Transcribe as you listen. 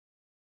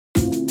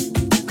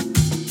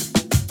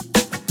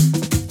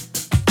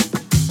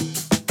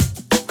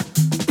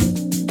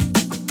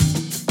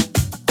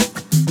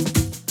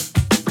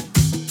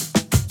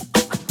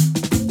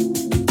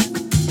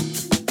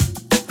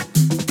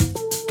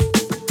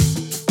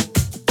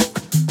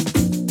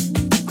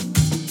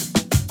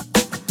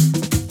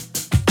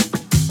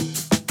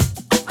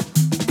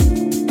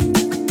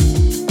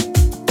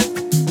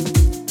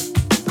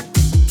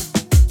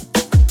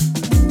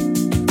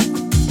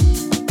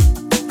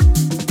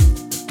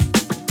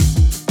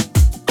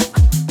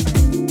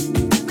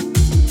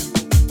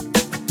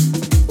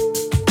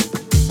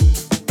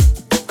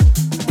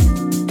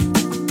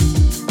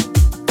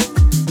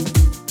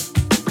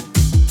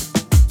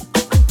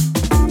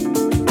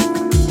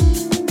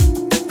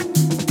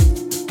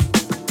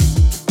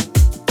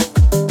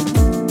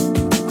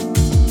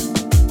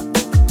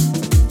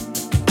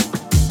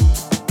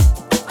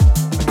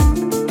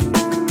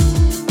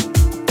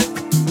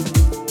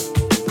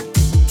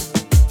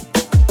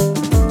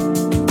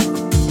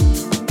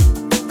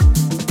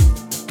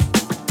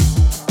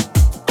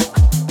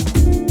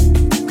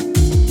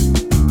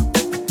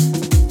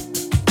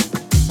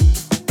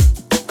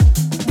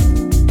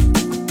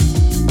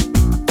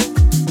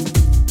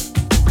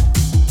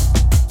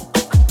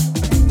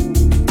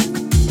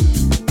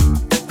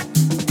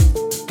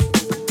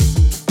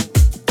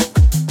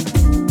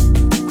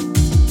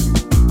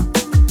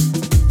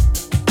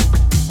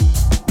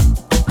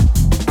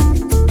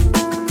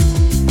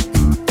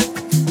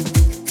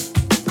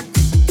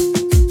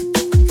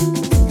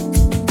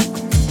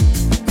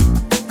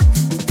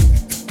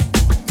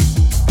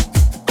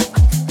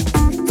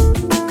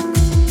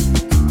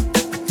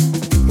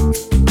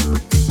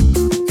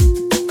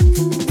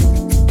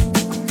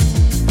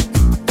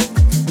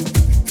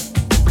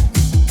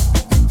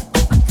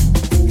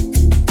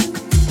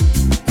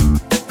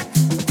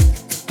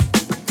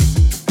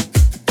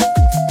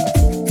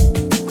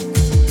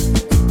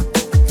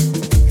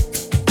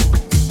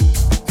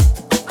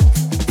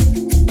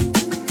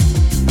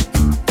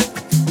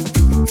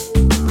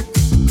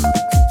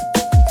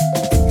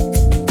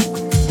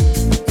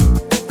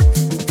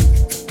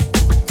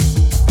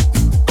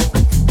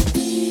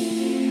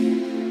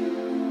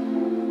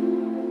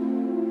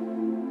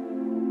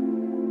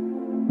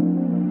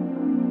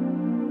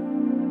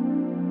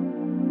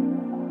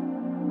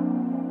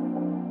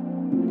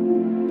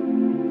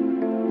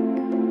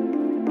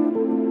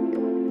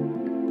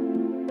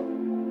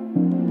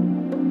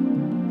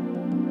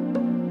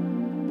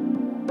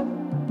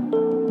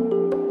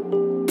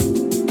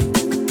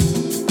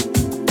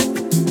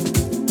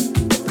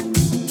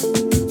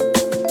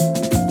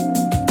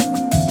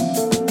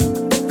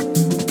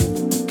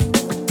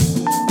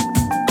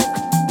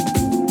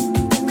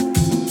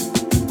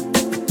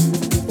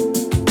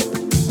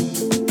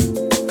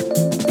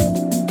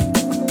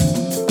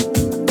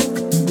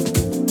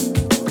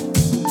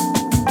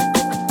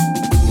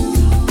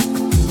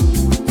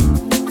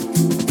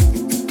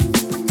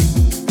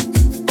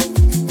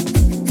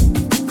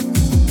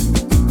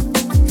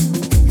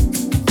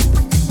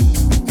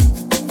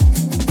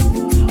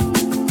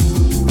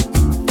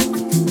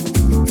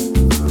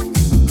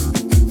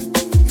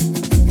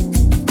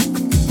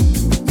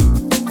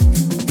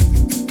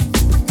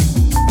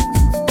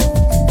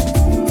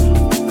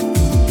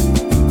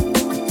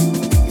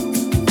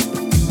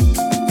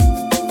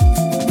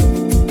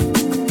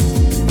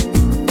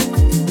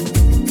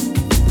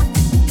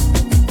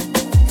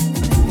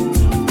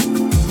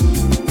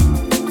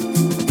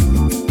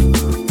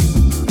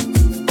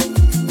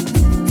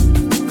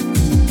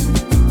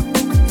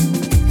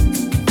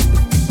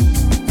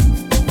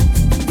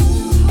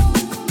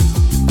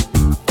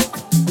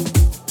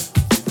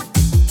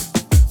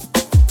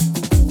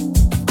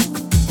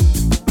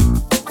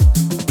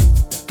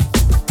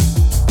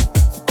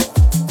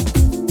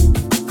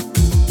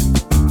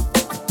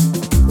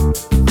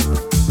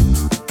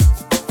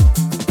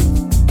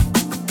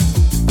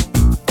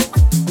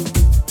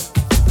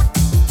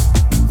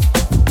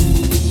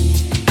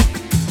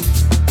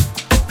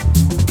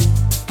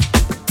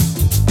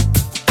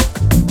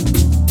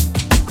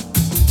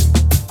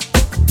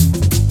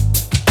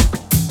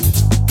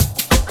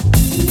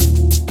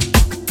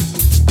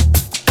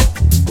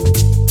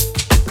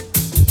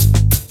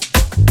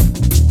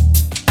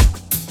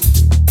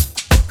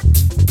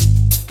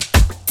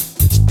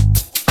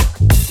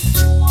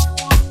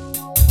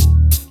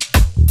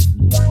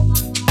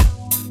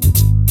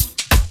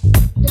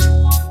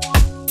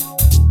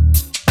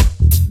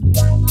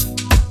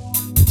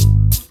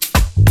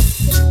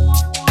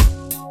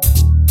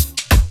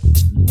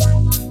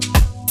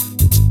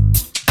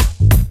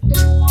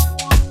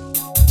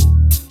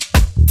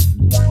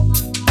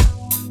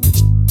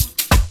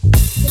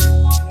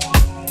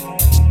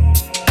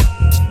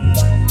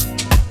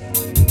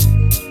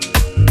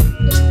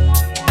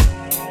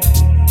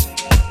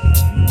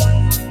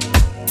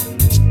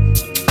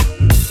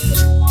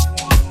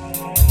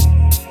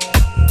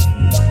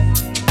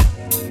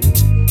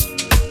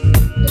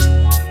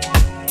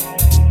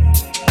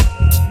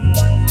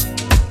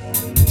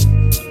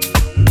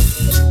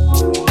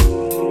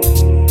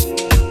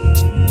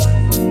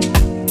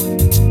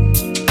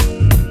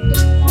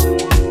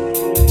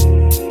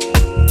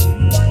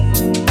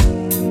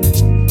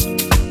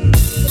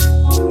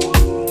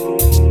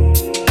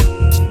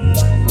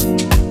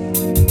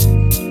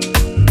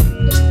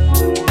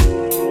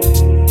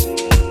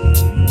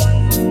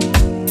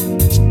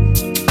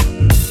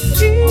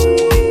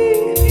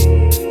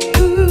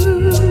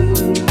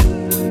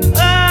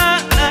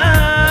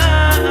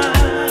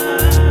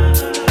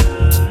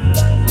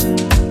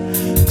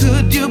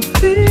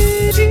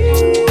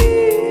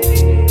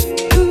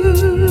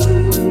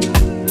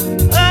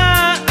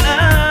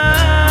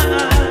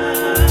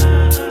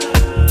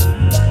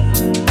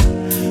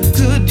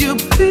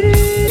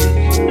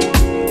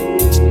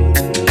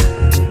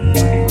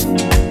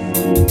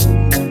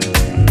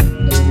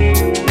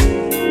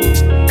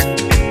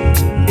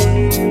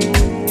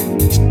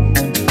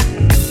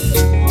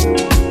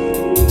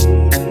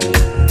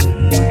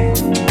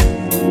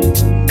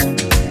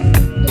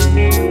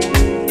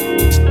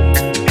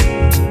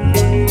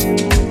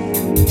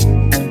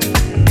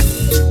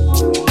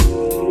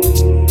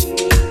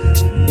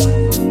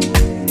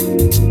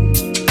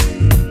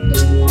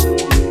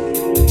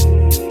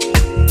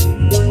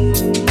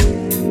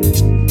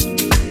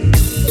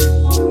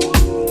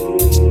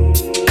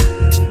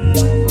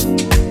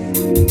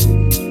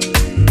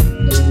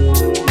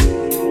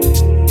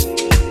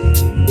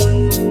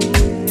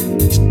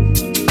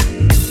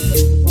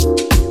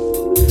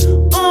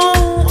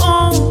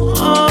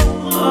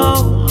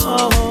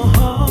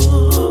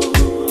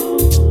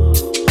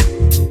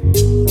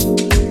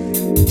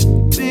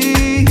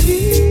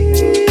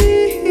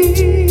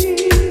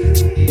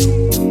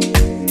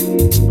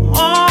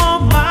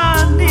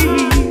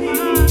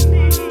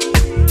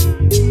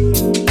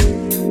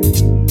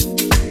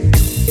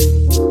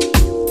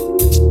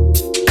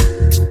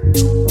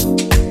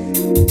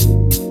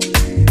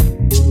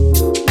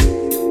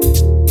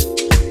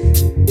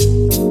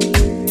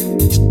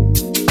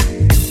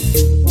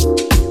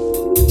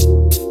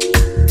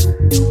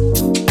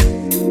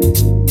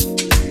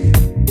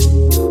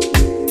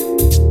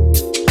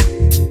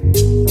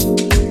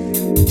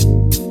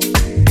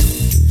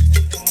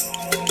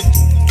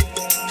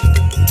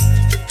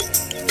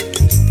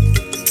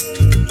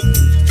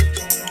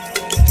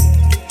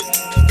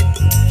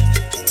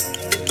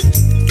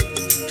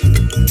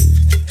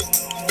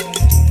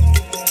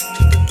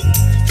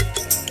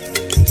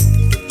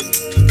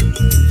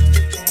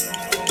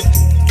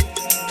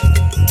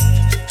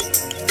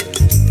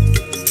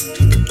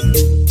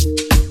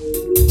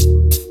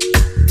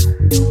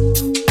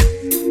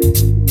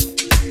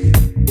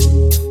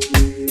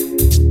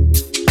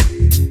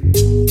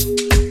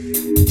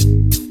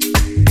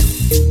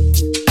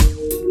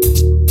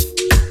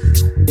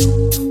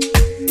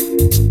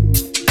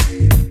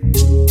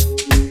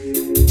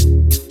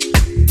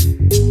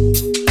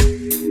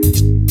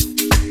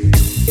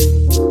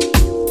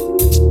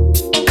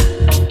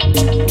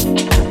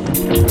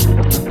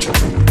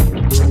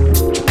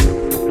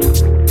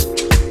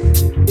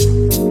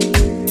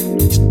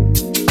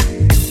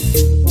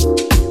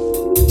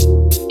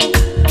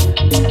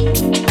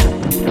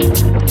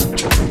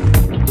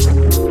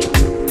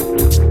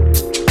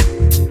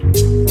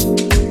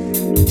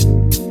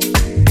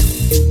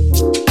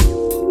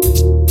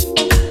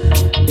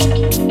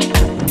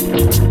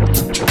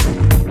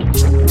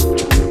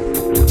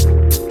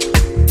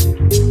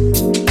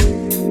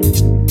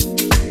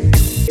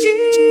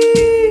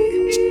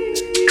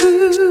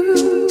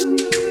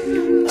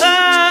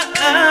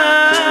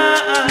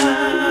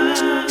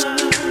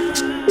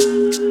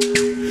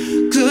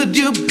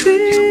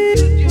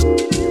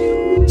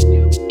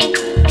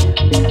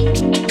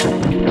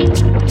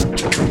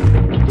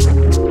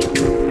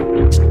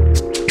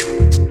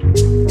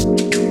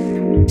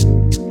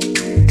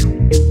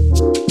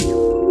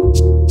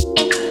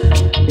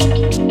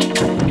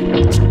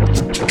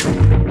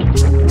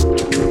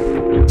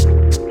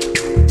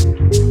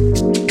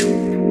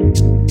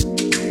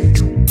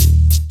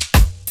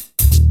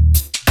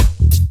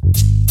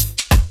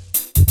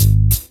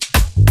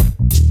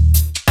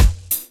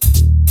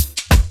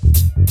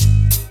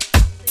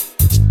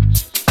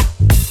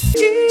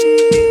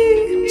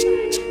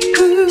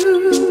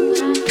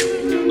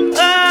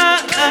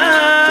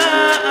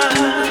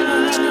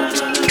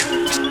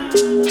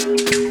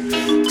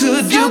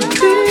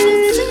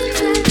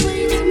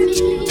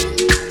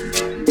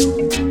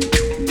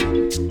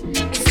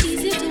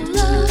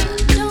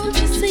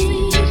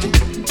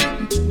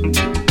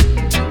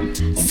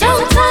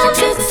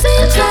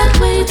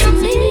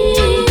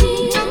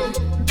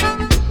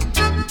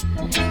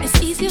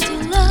easier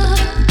to love,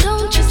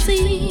 don't you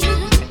see?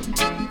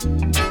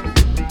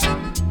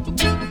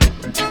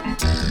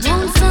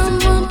 Won't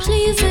someone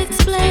please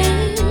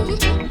explain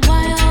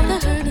why all the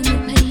hurt and the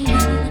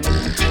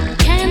pain?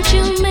 Can't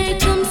you make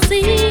them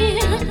see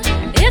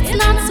it's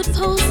not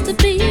supposed to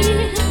be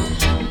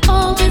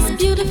all this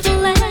beautiful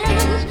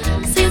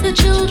land? See the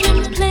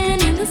children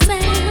playing in the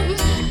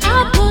sand.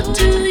 I put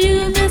to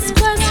you this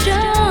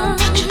question: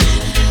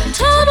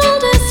 total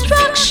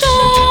destruction.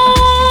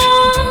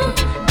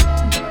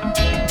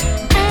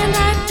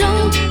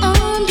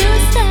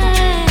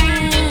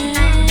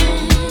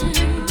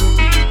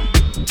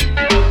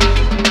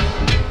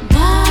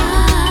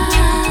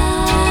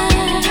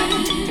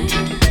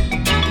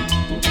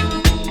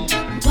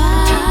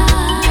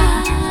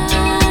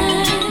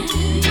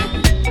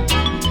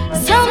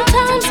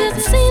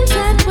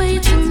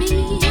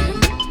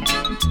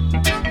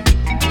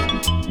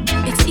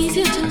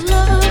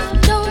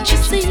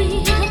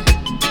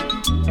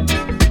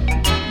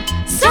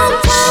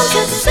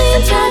 It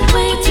seems that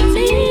way to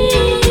me.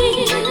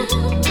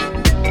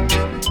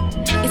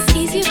 It's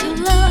easier to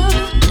love,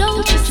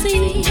 don't you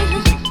see?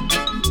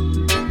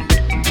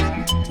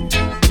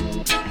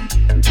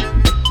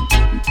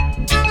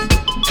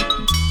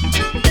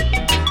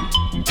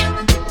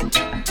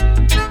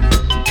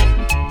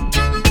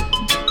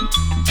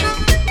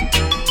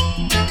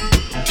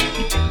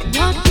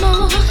 What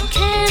more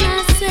can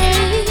I say?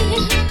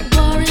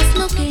 War is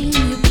no game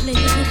you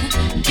play.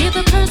 Give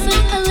a person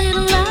a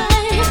little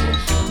life.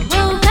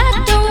 Well, that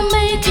don't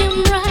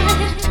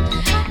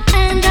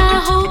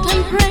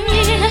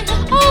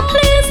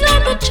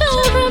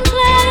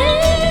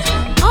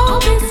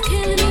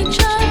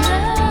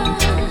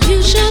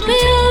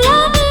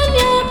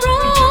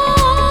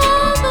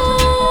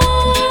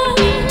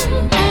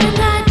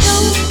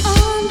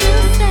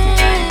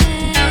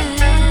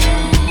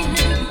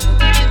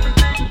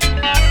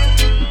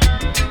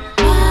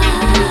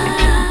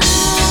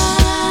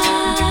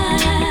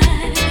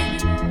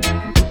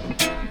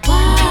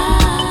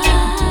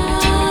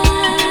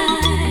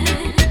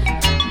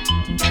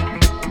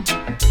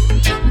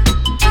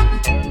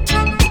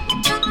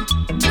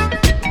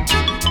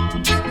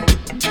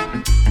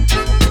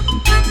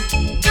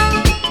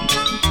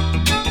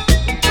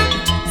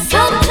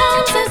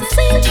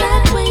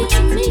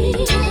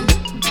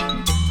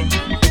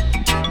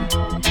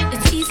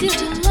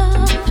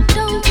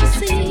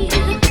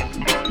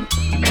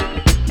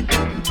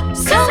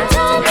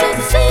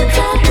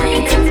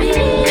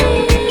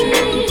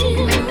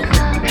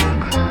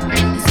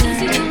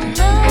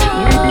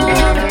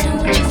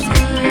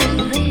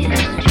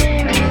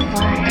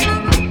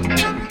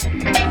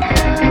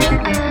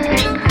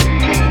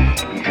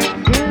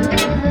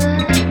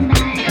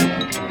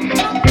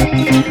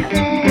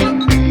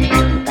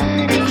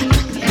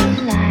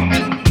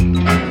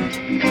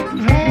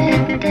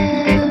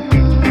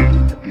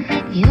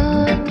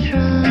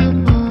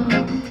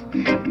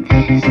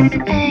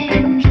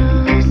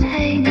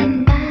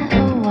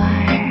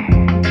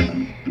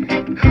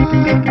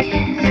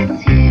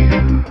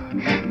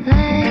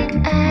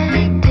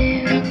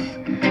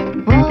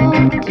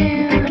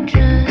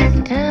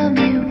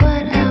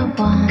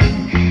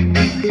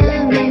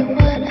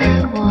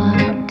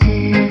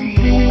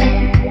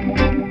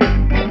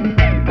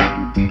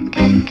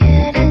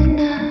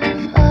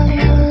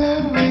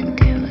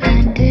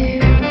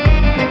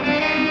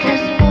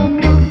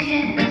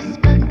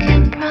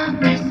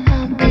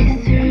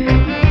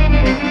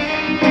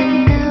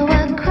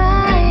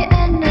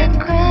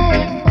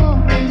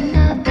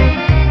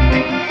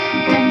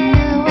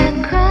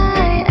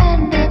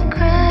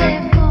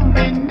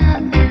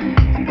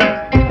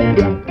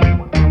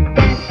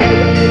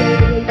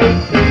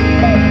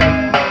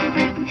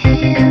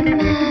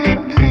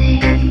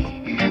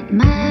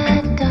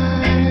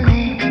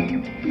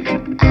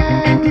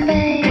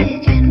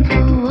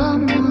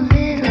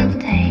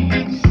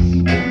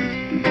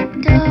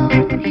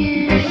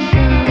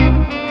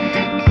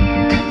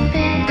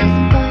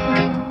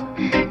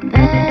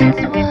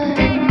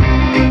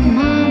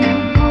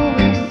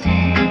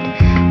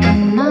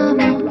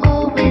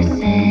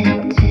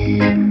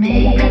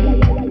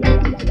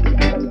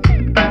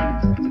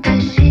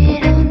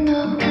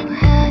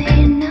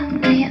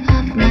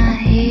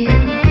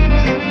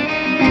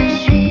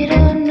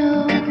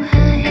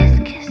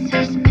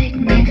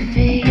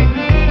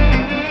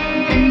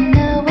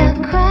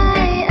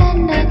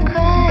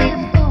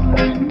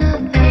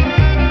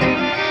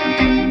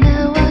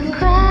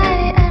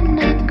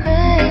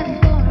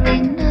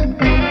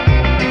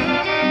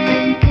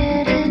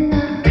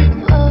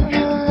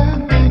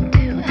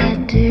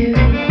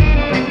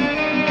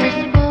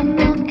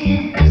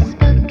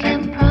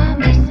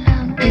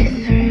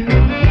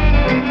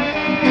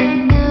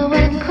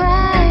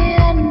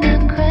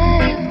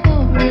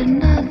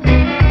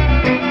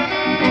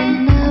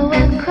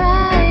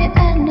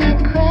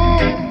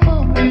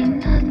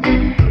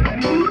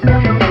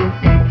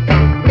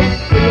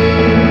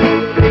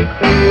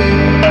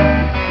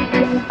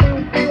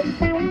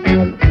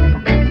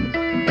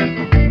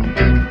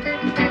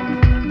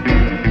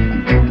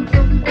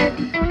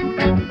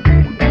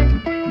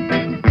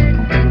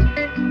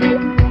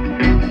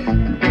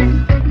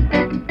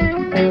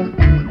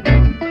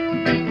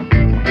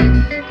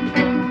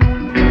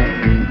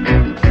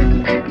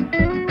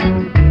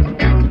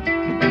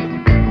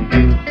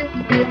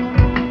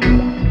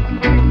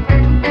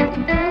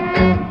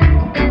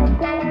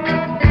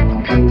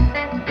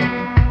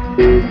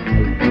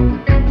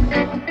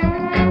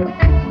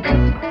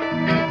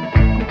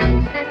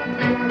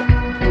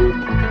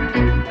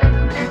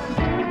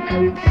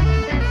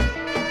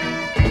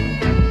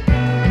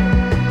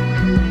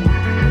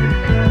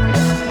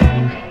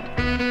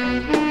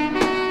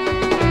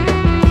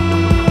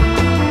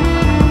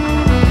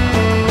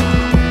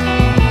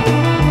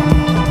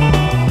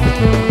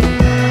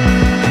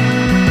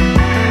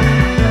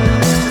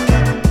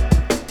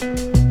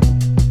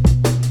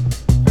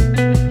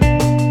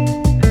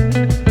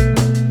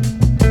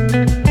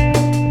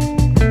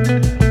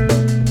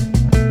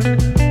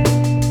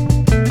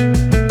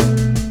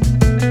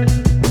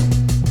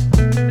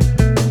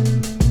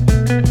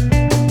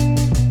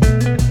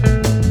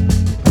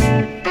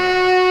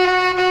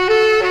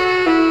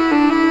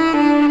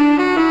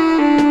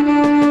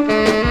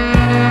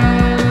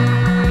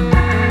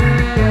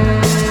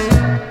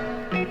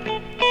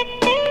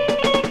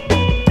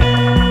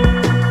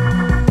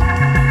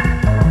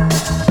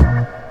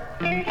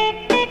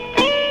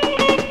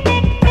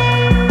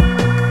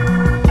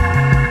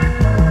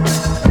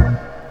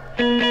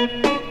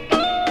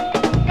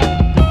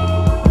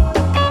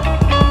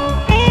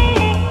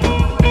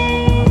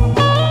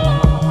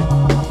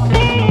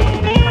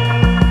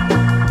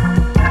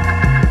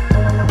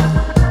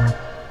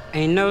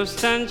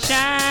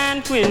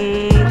sunshine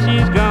when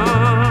she's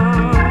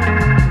gone.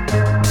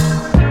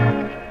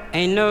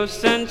 Ain't no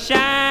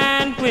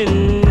sunshine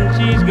when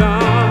she's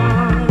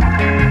gone.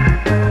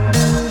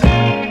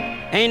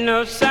 Ain't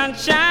no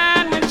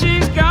sunshine when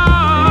she's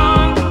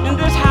gone. And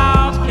this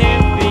house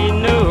can't be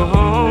no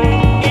home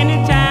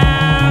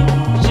anytime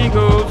she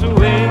goes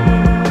away.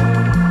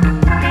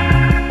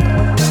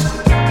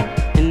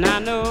 And I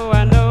know,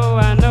 I know,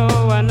 I know,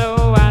 I know,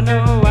 I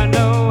know, I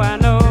know, I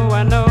know,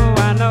 I know,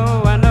 I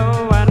know, I know,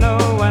 I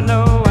know, I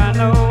know, I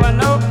know, I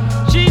know.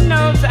 She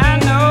knows, I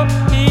know,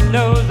 he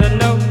knows, I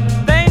know.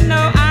 They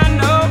know, I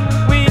know,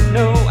 we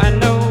know, I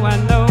know, I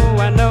know,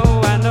 I know,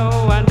 I know,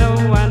 I know,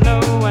 I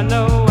know, I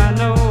know, I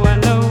know,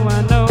 I know,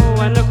 I know,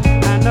 I know,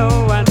 I know,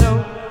 I know.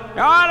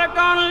 Y'all are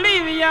gonna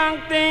leave young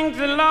things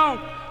alone,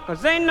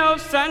 'cause ain't no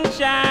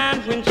sunshine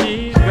when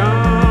she's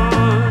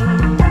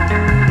gone.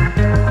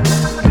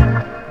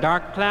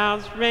 Dark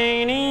clouds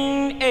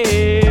raining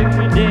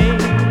every day.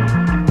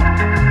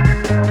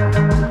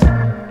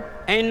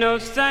 Ain't no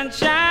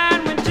sunshine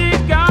when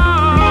she's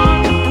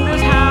gone. And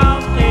this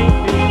house can't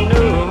be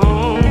no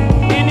home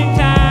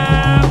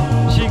anytime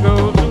she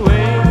goes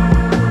away.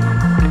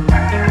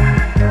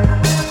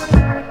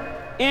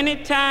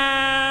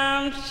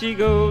 Anytime she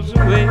goes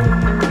away.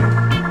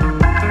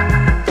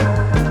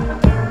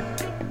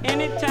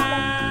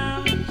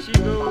 Anytime she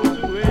goes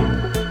away.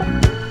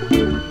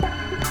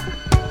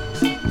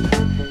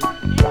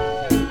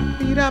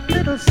 Beat up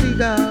little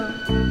seagull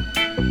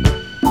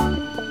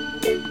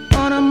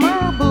on a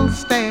marble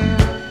stair.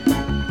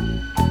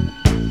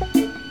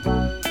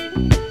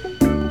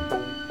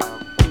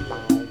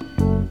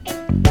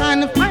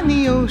 Trying to find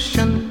the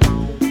ocean,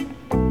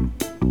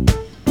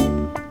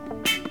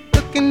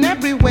 looking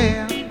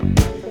everywhere.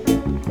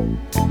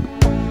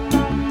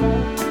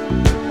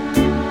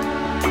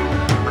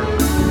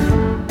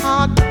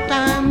 Hard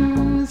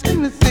times in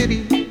the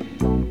city,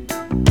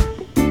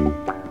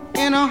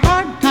 in a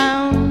hard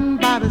town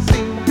by the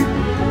sea.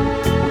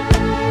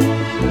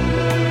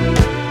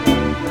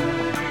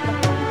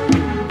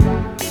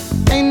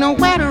 Ain't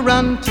nowhere to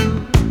run to.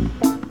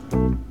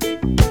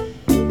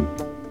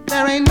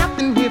 There ain't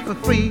nothing here for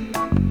free.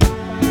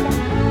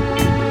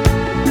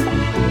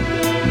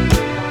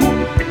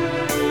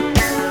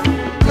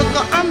 Look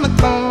on the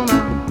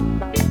corner,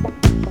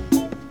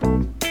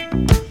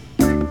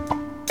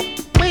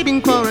 waiting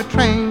for a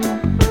train.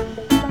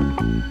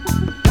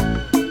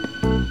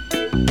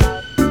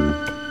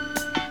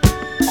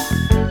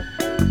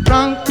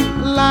 Drunk,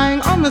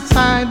 lying on the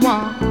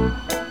sidewalk,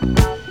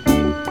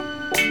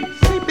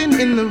 sleeping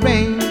in the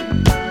rain.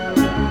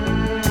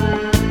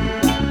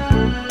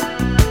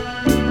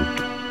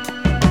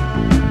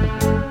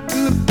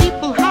 And the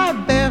people hide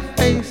their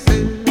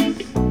faces,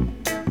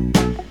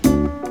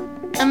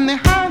 and they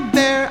hide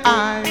their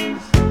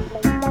eyes.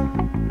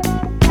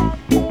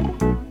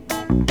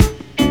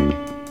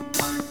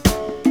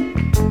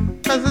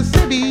 'Cause the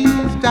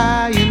city's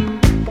dying,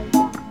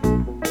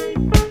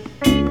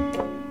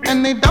 and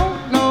they don't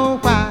know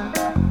why.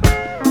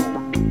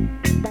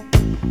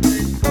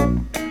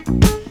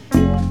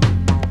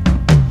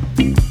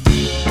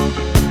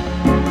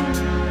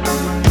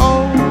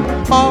 Oh,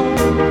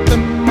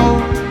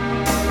 Baltimore,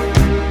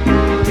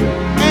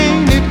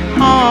 ain't it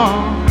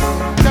hard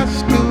just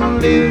to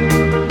live?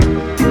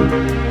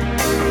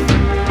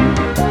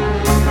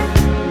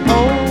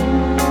 Oh,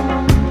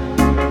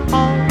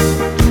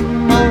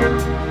 Baltimore,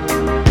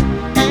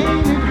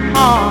 ain't it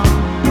hard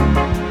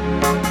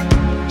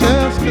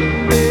just to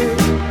live,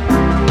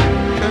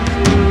 just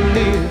to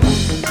live?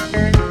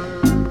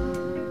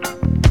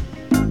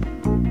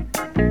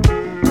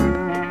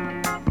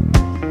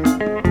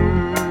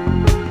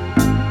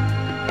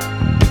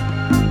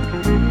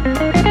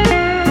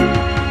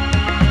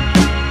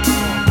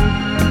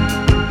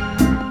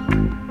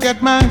 Get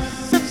my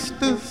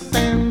sister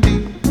Sandy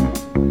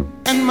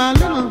and my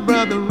little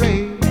brother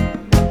Ray.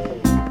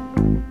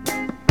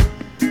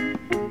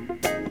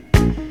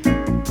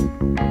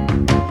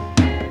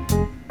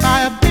 Buy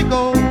a big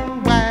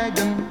old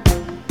wagon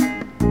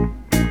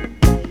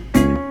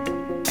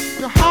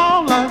to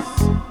haul us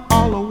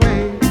all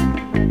away.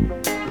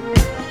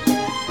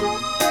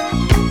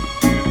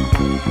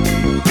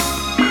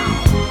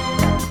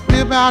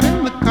 Live out in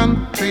the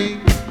country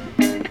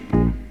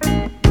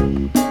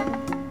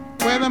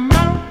where the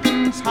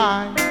mountains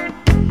high.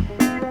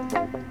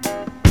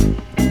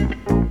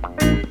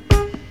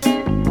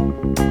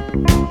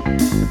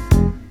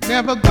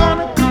 Never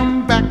gonna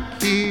come back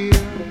here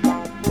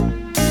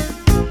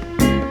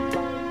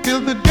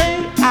till the day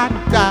I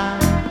die.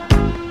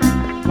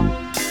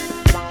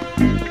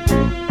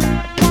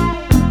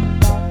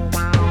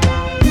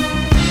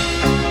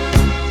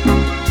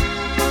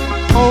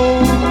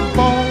 Oh,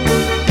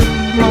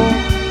 Baltimore,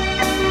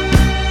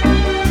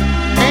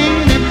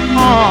 ain't it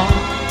hard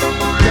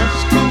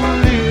just to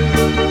live?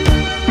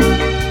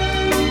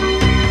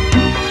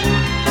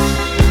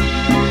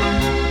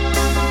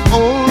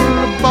 Oh,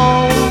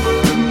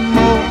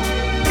 Baltimore,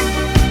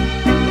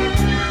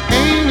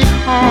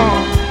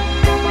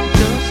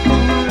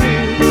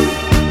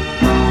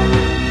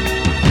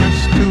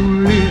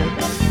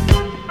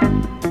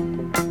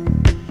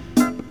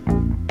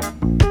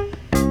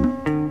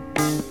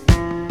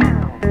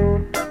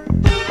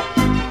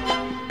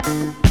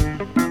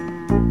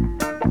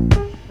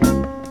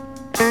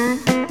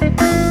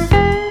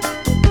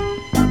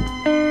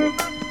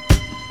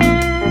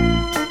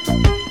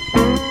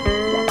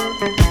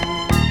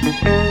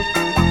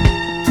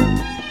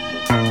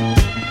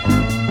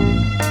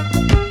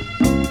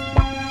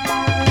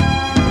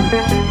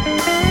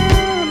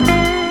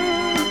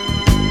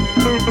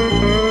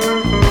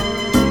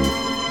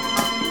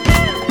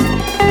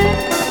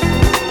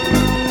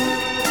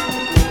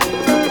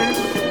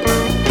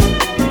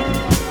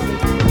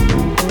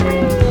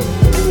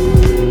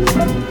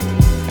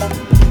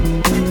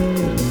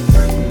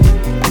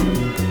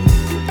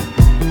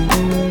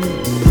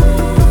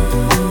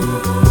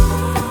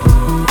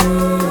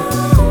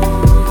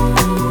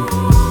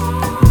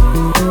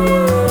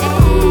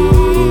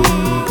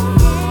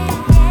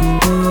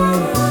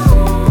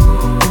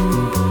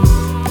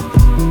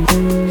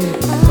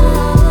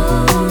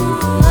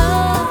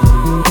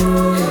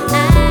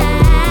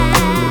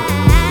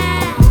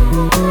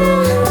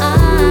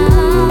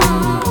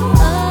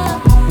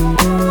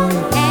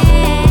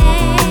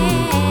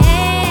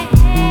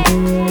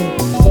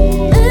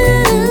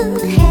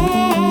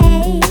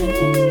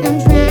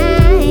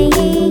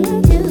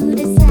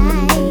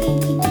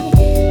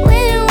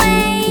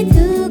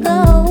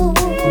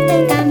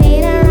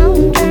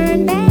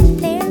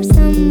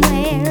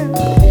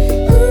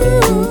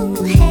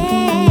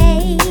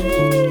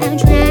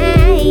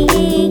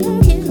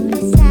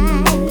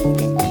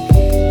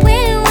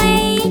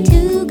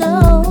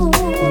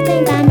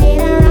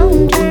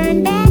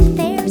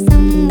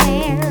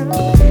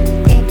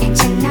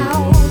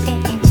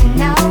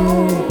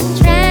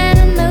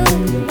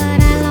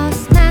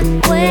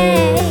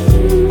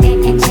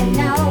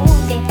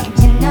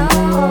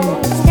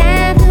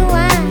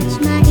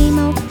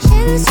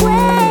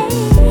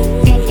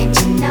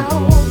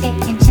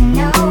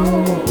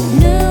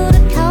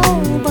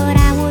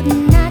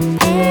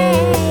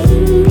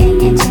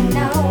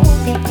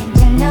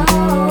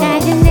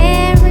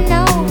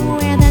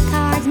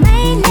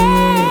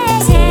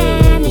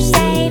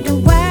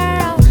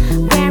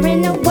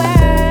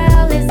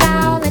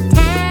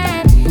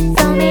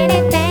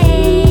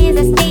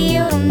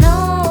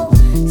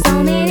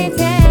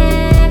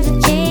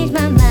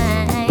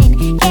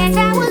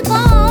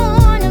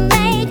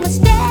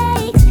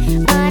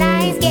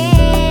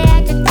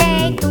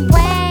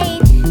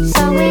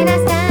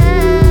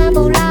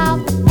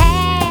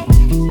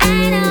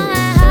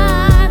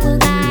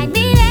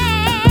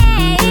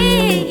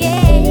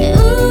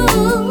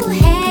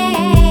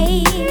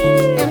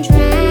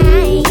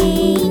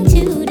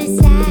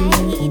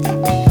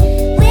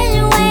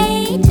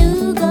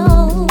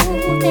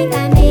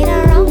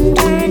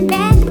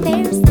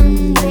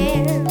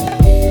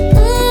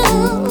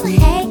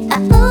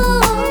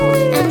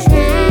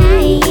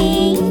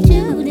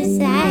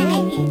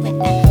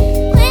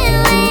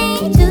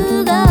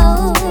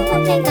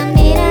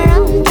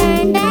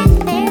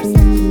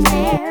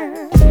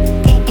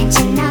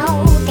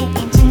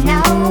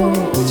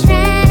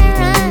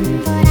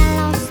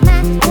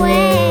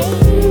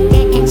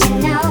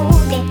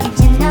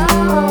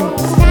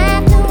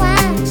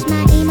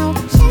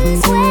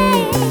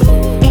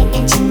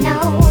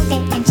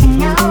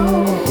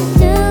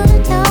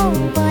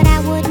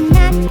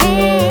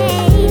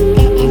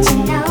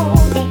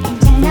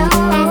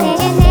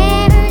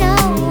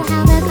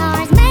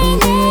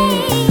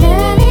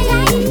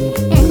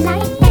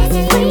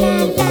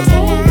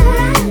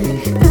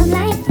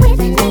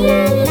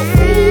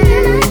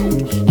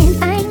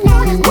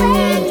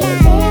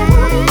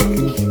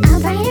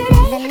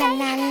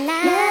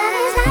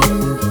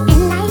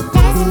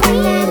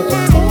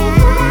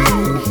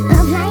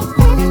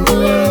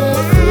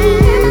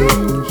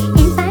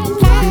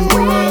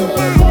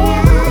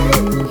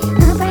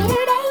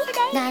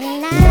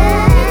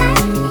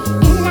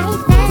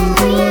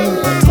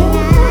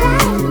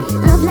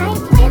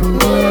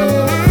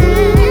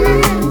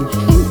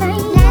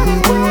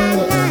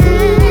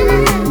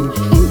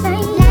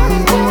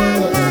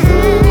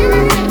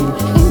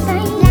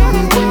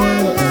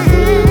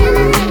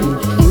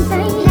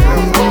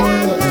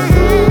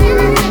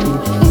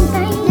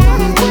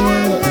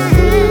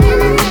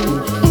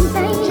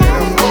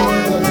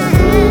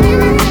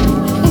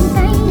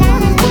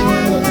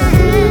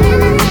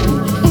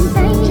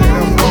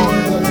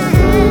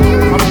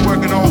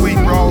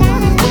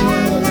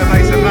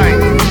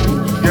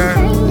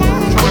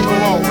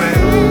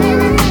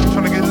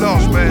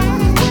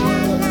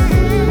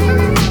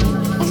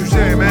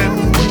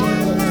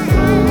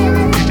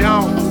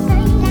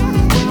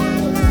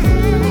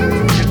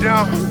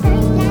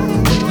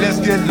 Let's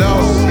get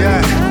lost,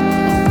 yeah.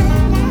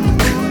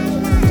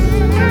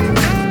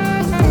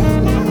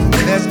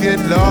 Let's get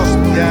lost,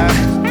 yeah,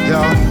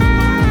 yeah.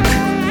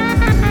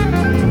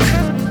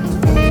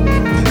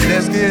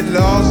 Let's get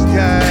lost,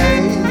 yeah.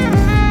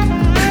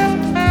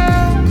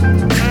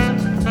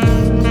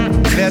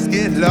 Let's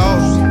get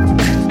lost.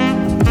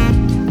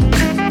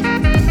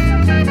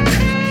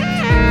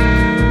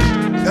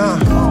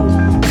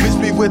 Miss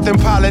me with them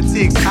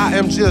politics. I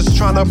am just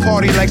tryna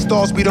party like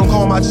stars, we don't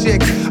call my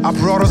chick. I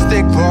brought a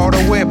stick, brought a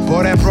whip,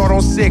 boy that brought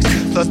on 6.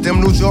 Plus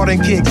them new Jordan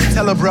kicks.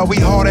 Tell her, bro, we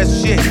hard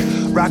as shit.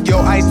 Rock your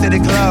ice to the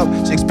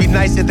club, chicks be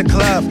nice at the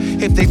club.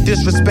 If they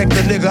disrespect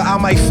the nigga, I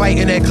might fight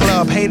in that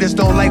club. Haters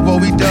don't like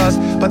what we does,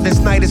 but this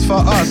night is for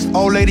us.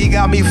 Old lady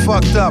got me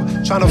fucked up,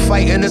 tryna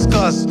fight and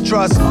discuss.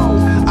 Trust,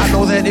 I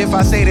know that if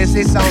I say this,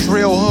 it sounds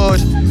real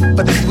hood,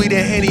 but the sweet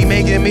and Henny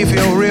making me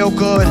feel real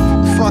good.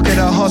 Fuck it,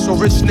 a hustle,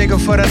 rich nigga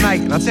for the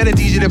night. Now tell the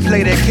DJ to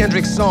play that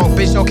Kendrick song.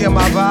 Bitch, don't kill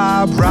my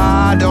vibe,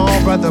 ride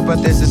on, brother.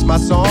 But this is my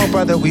song,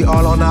 brother. We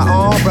all on our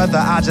own, brother.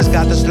 I just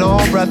got this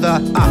long,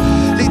 brother.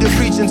 Lead the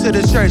preaching to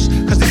the church,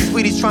 cause these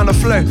sweeties tryna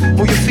flirt.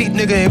 Move your feet,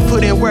 nigga, and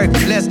put in work.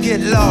 Let's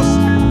get lost.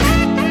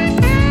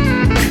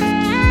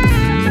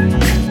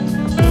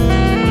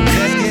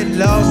 Let's get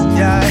lost,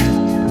 yeah.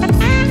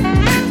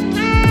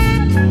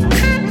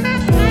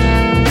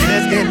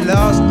 Let's get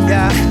lost,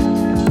 yeah.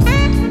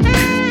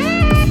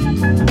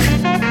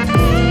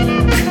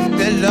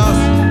 Get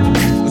lost.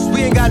 Cause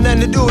we ain't got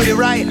nothing to do with it,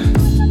 right?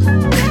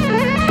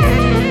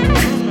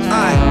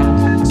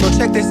 Alright, so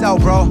check this out,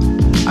 bro.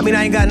 I mean,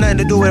 I ain't got nothing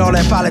to do with all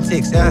that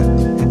politics, yeah?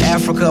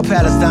 Africa,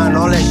 Palestine,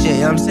 all that shit,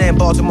 you know what I'm saying?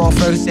 Baltimore,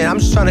 Ferguson, I'm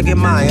just trying to get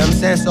mine, you know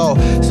what I'm saying?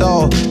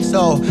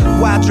 So,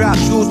 why drop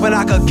jewels when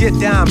I could get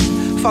dimes?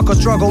 Fuck a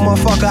struggle,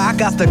 motherfucker, I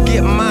got to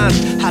get mine.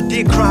 I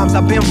did crimes,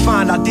 I been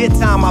fine, I did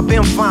time, I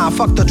been fine.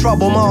 Fuck the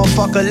trouble,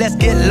 motherfucker, let's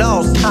get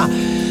lost, huh?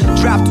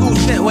 Drop 2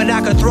 cents when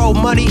I could throw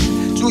money.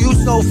 Do you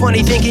so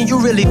funny thinking you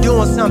really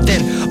doing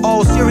something?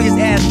 Oh, serious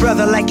ass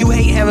brother, like you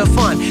hate having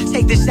fun.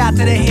 Take the shot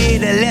to the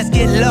head and let's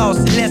get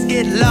lost, let's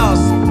get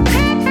lost.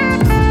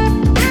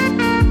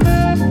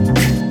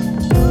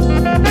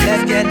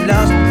 Let's get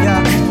lost,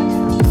 yeah.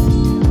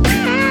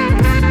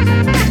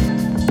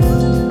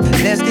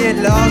 Let's get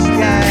lost,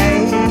 yeah.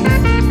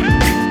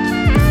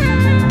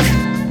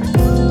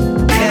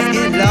 Let's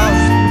get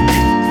lost.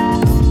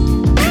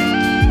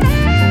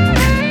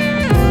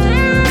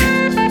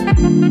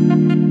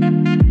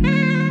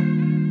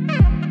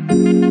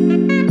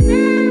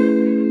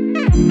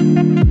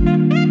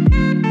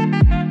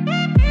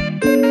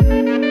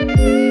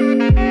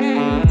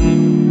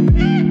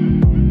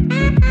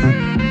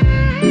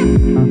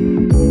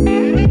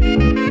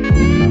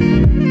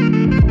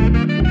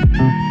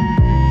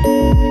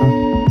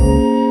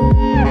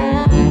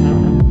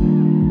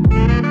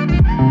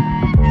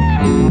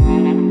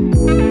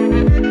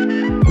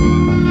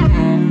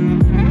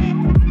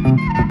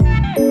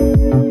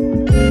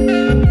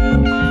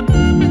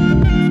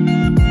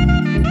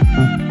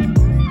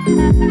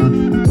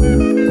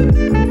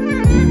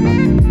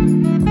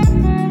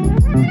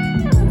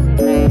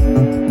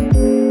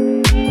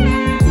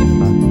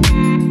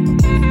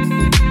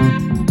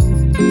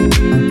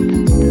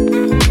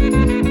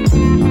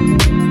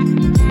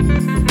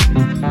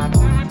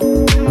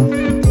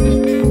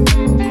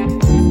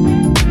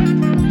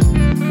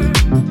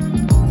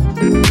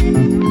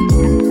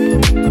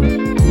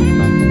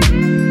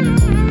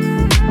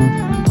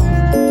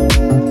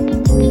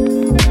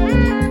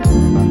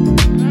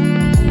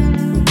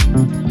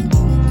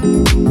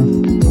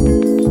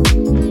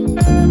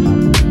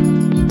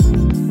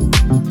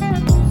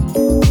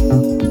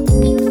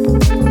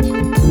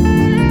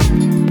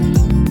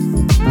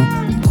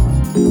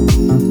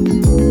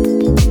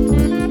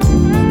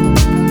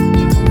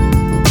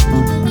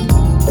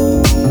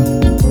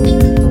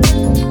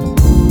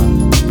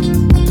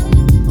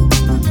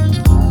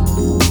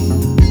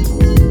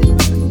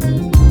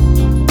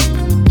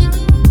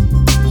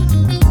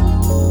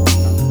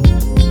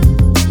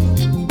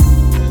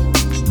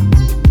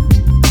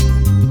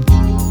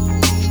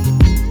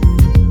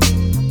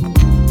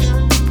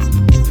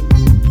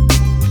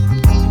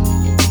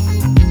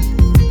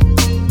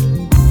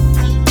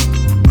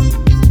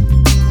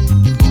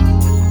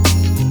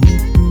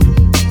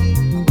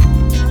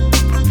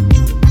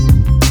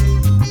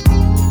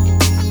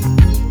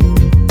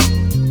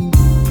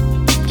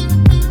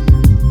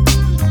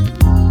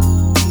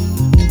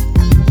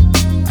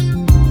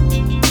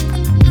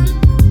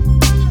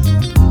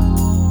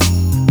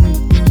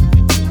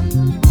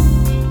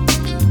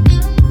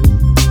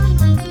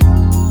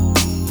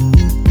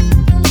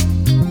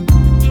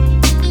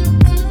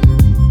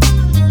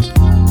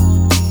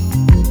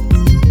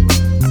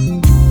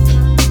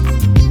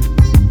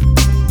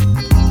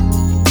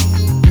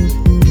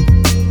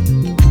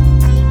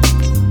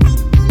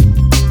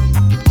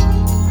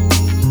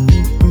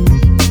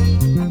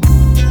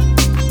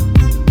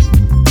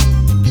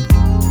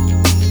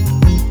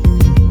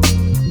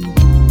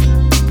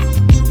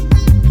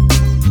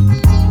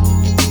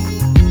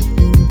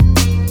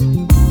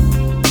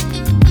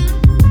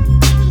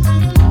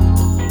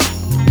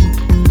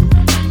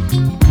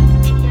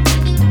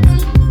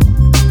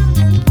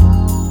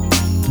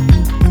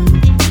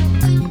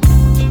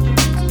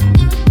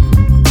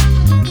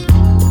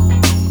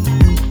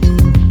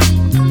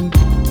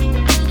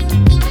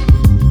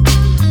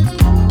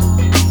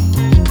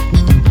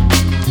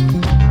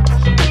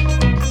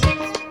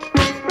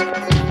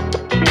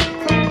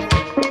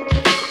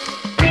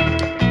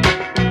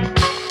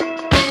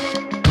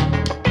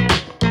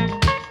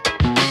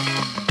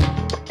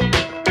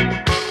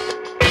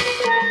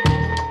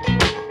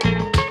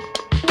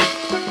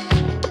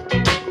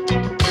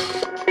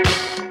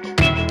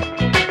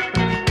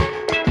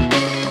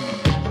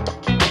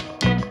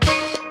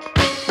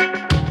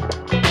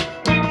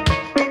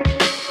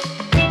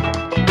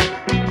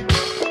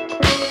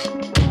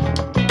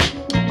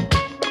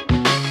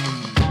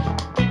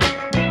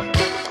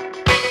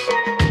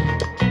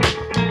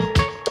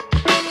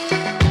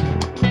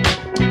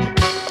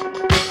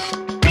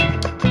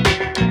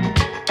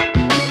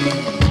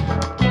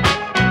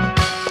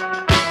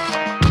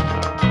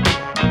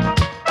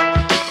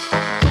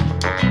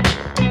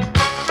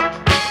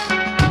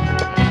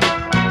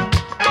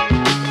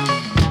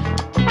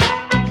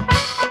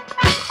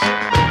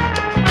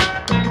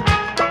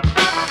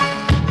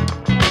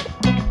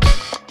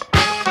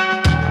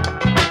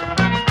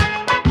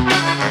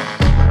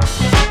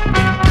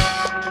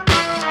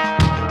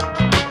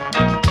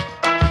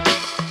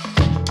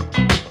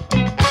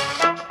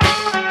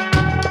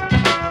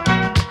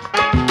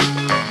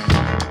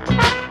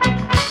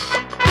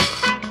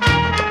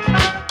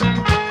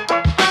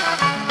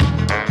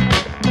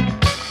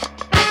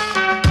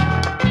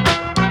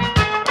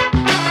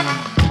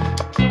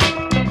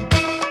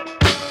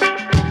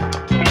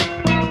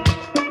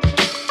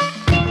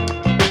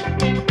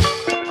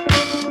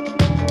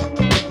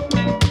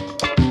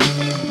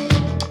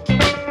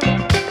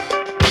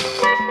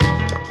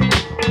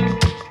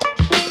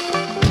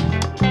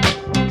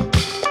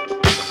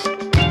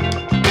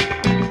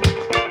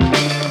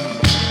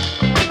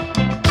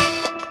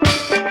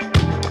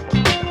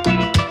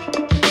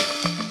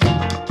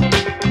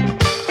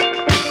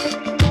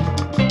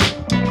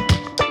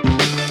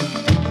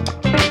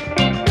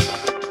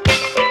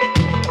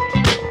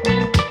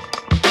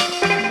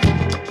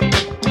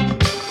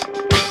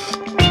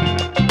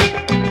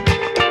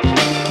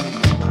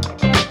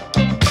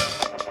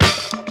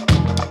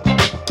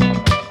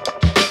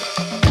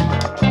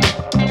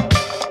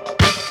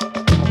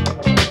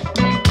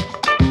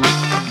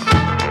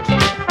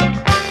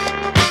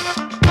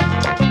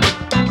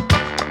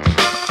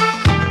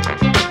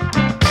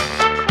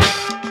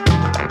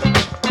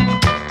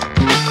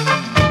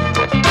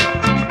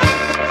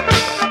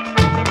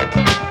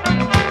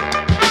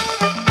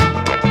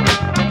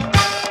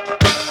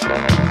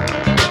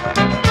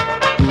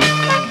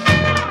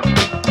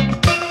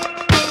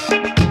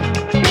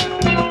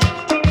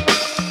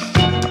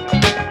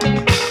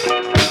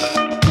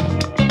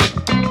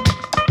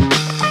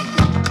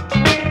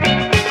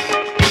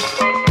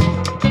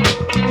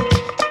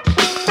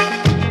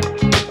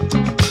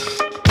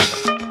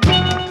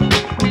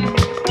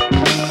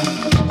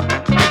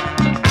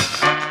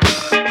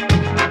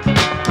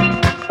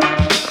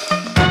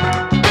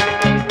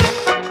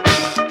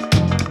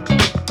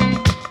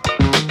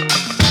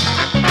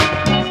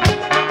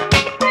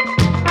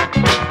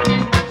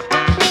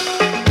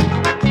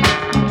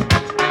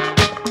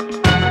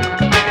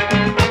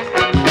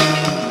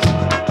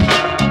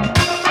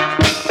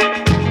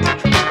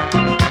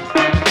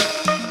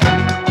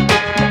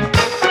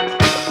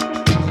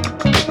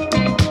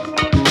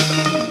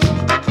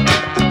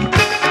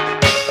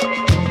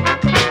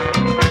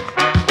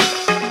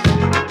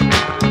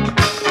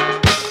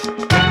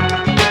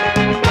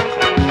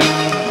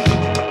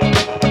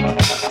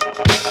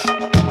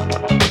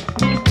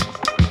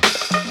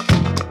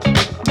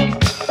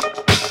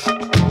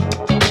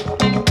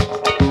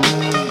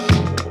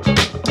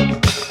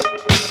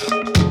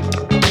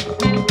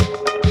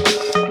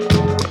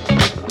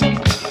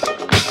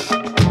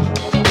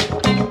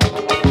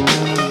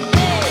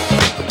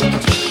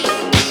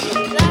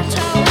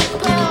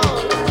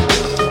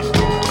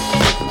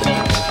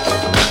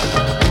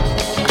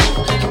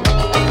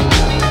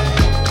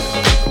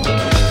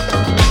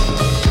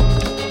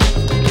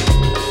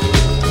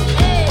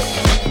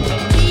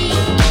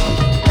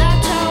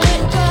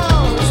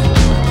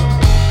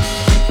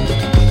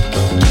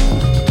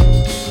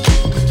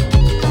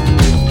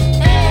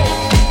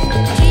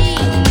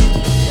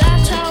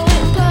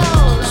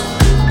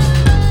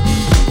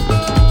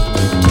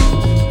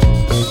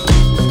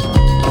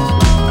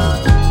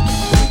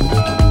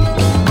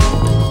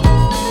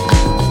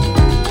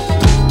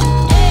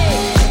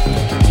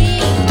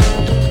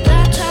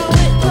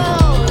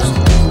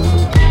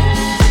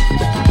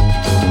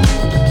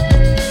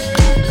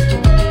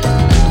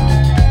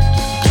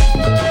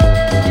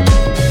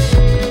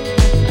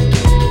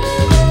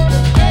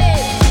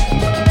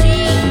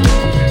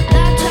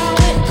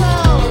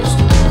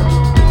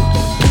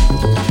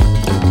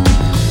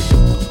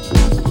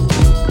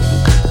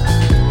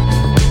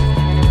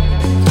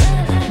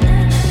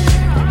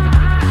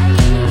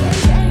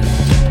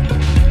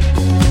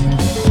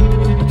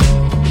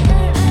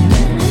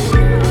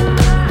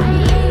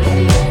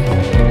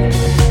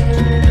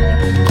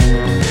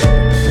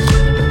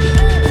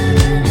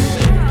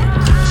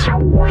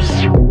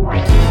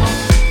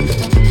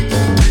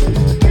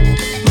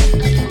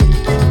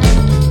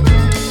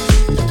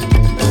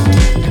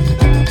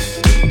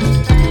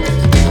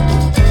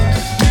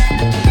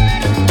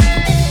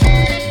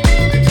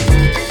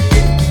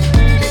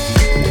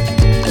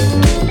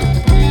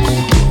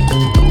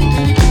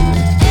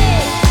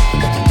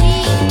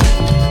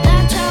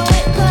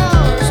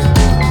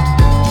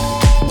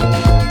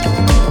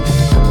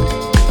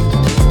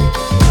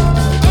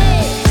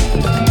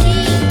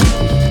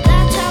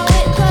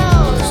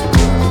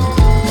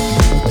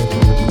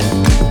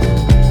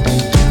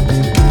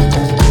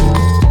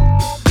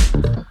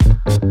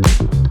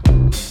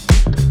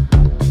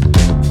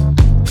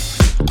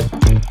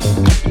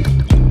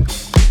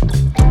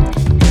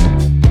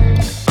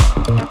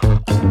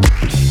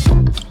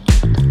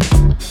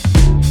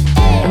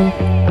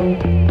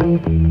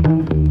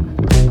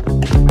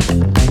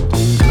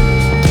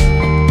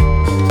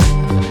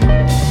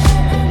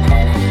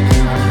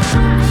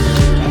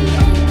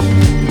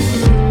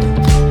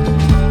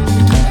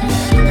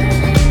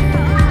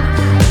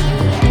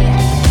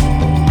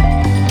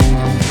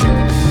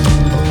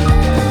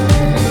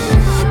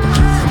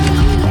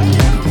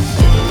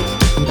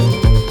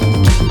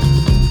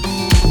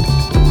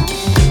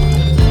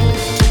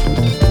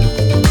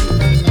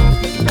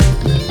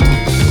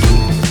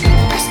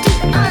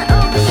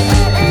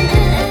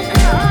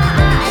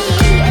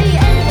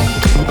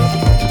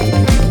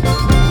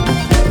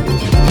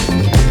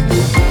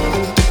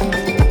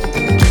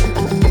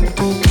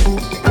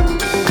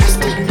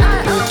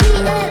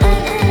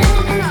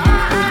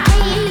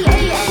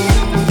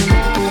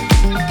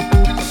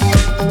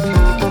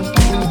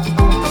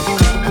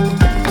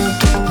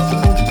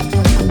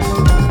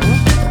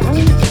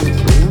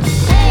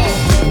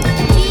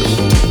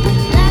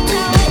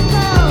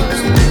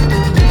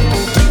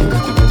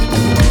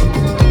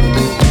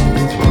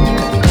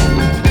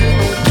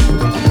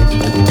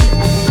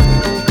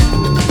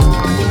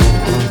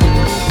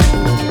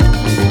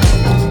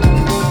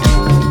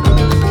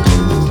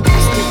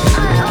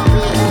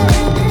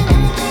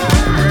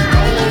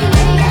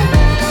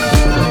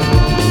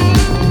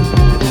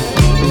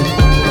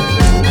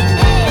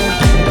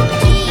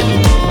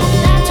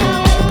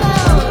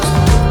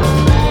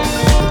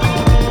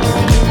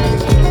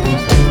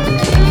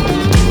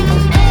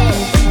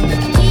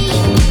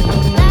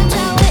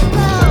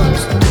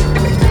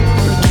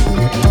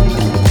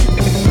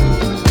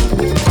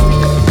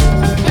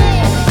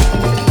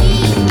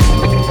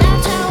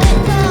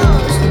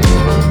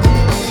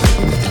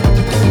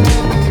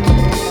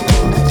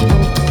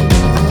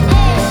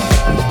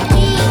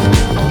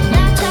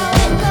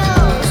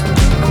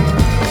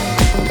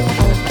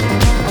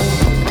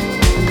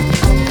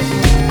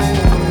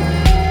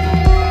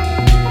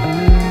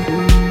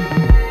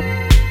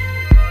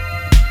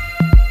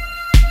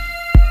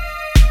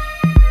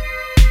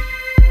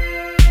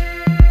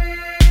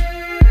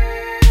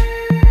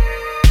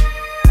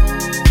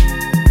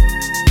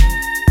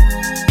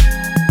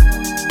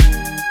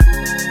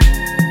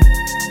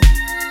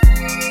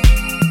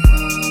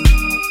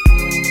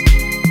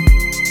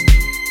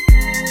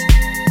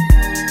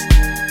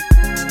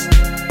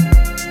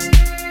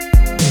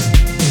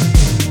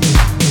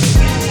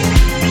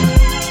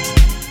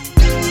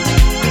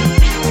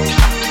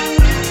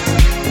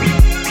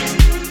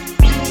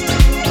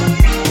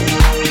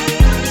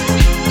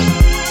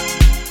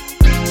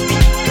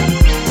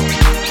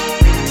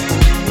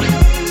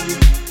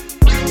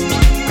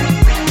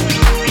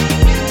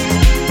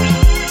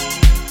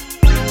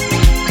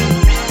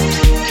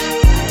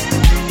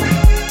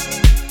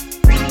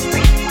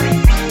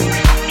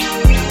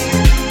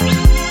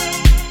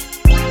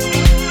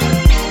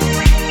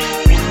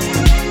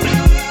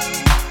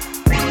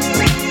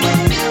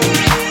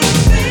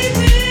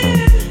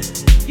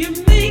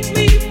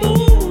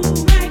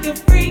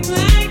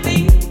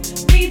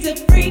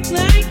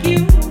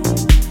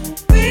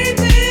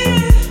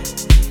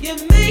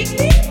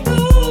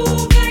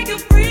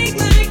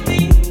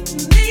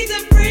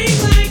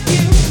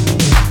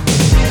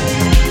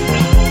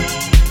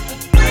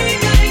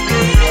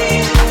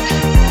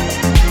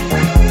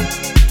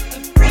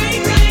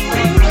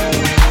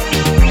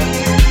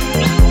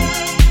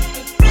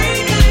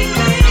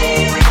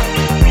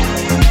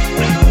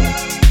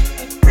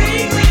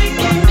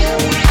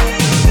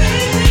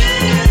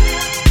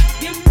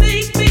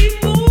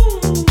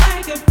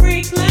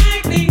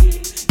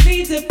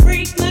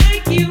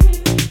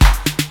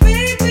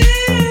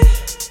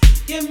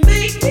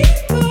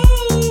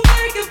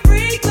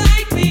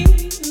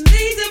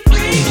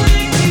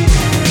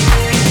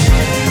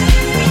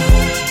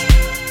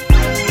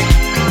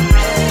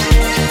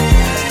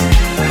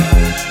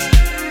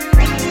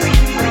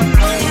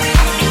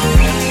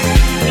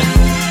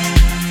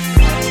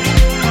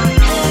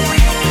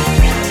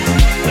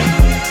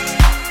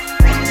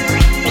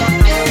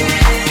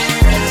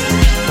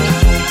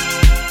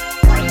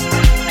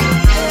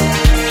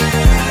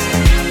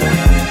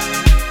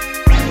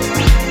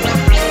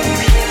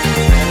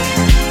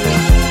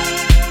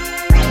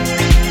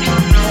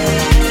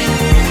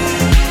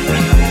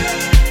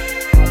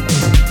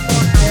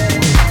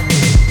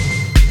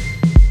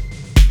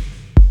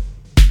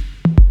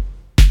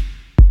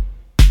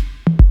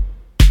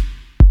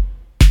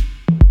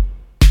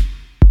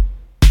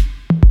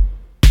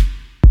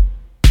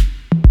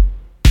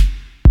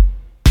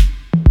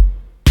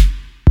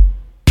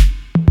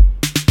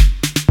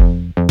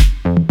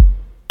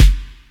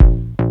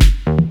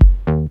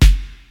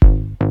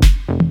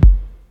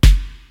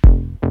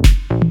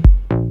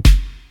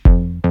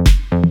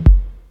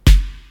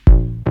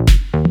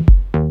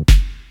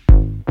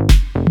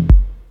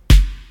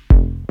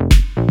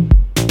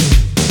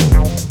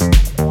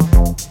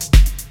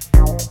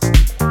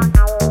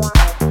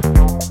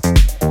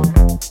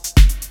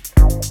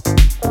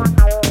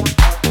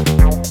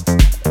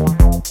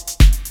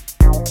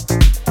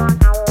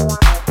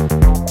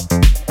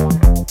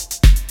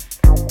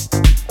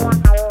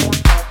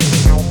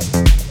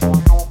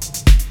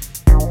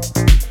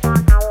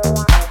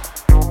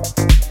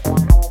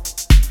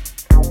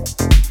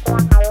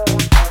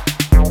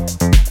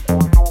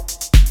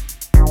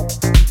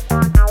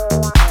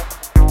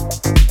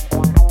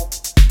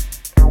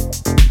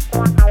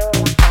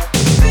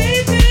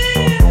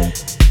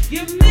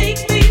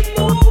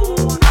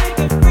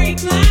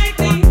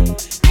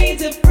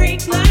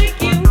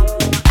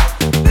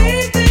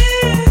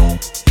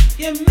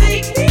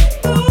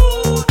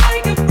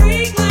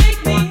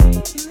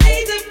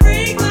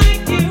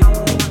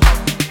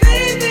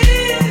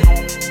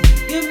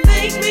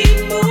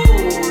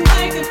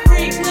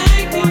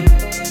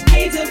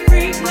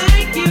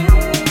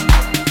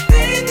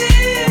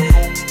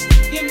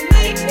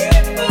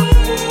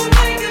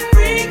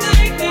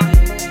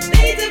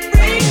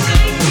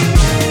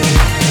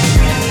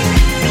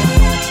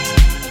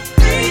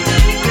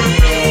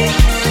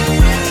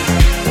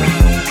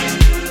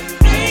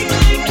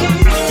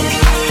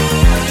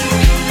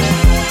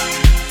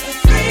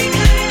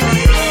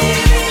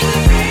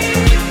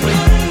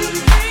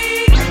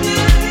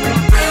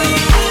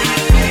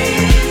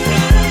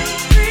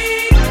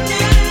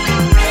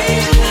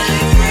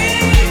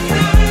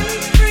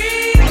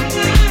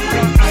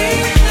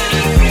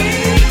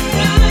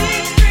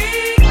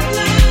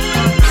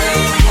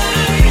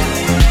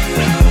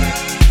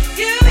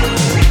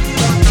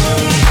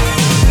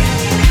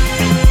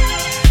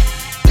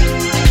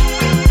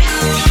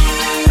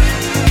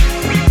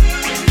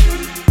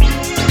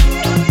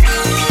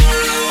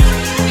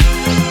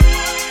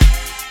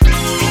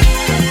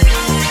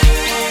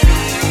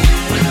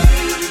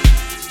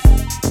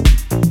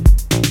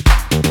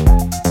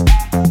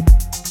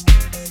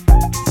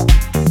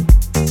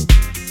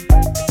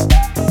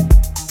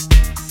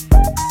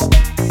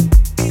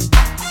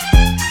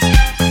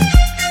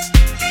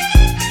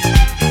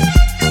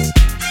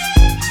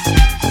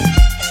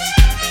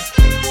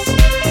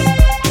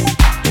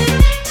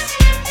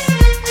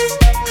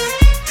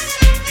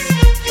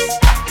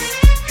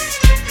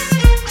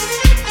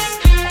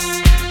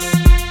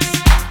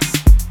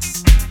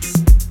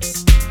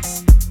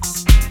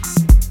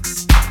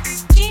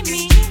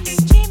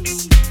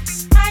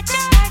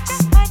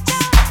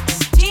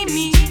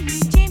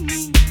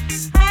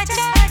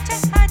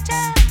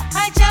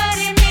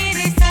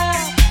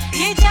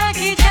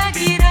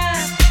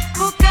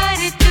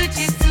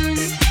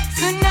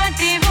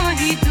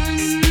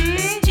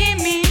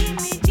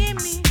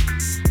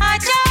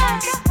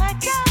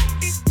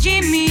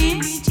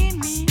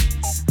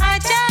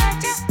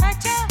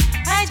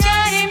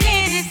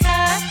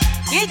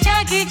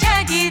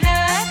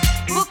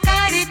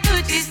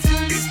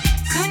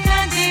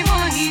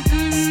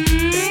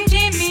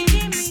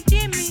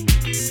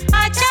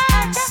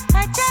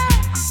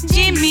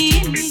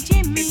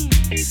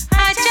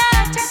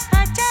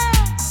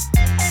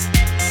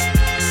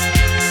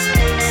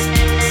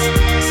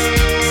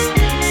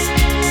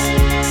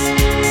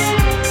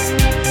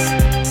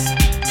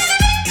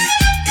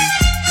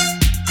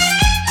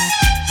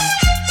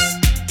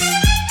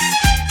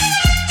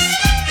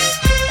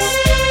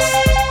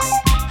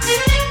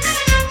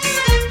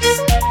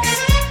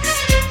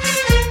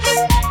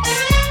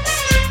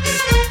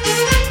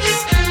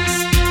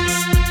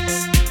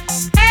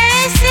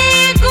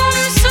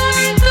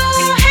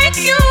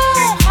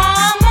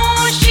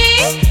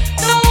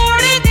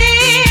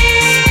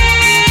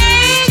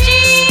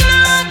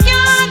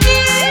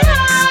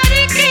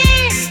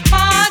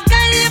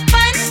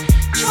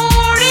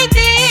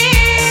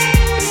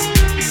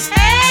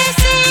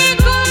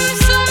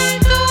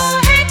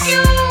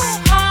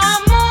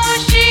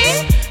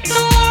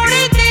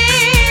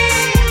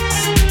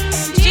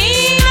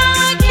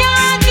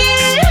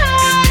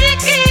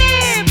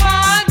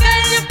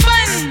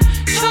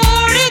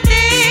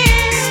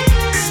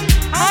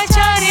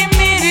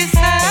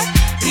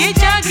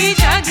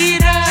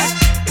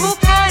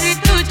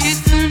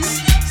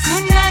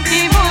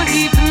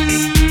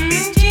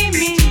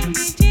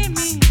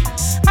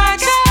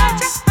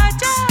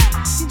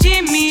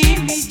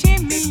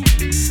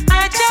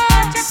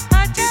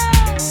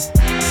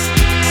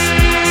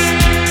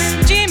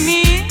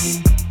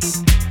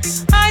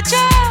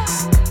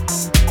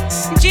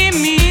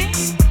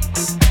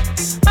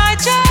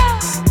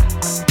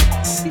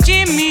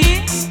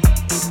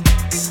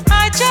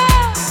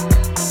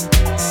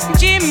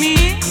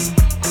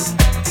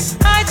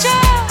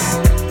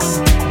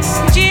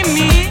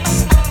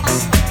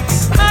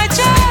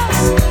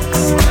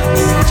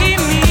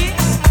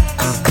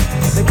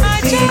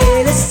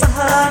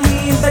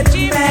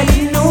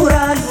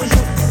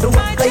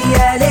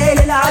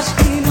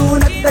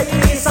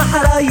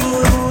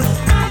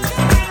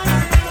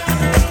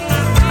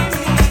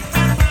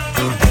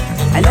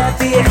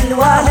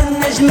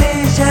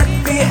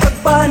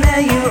 وصفانا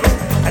يعود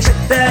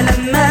عشقته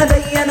لما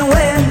بين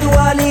وين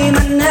دوالي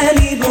منا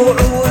لي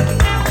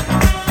بوعود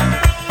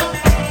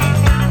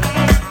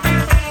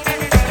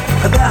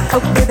هذا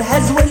حب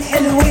بهز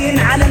والحلوين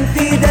علم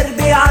في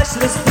دربي 10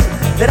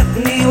 سنين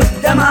درقني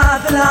والدمعة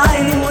في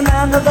العين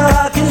وانا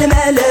نظرة كل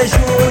ما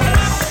لجود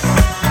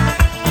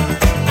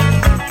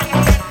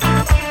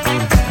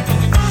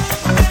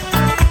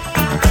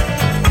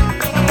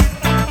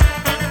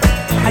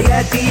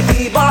حياتي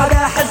في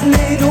بعضها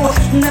حزنين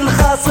وحزن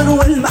الخاصر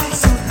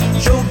والمحسود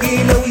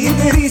شوقي لو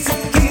يدري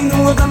سكين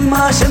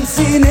وضما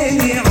شمسين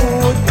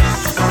يعود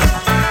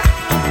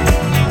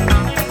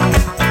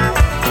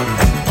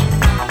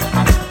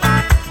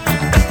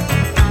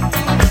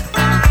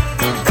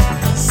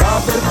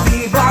صابر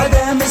في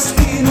بعضها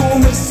مسكين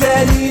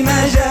ومرسالي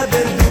ما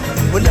جابر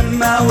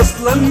ولما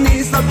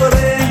وصلني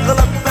صبرين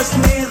غلط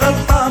بسني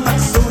غلطة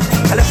مقصود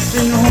حلفت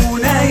ان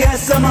هنا يا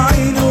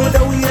سمعين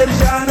ولو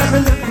يرجع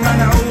نخلف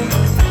منعود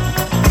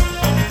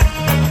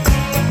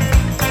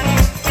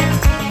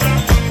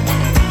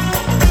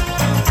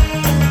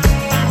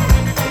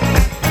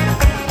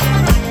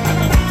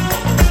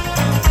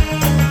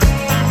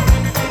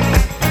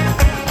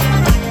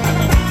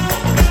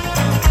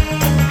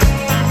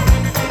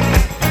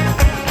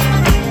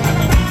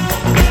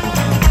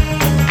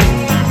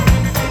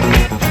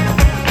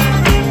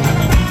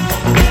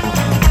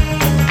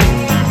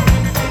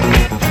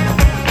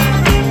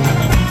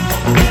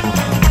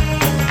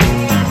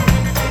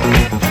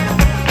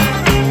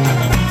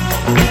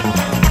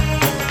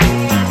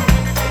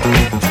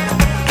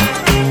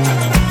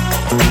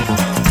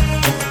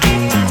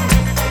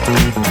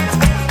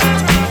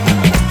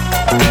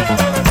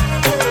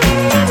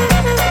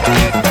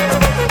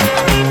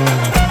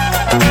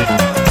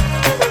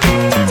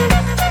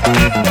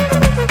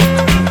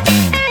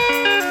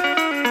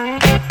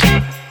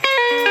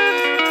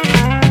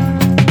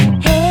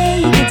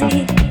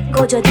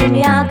Koca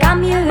dünya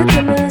gam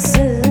yükü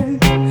müsün?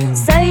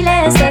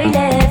 Söyle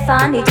söyle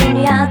fani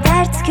dünya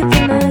dert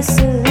küpü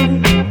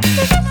müsün?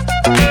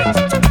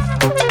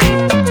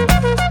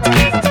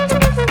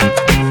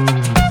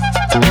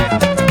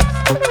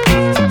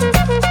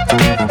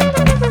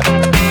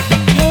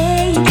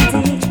 Hey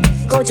gidi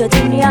koca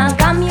dünya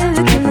gam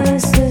yükü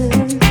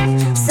müsün?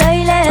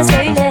 Söyle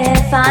söyle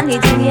fani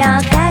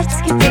dünya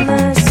dert küpü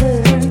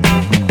müsün?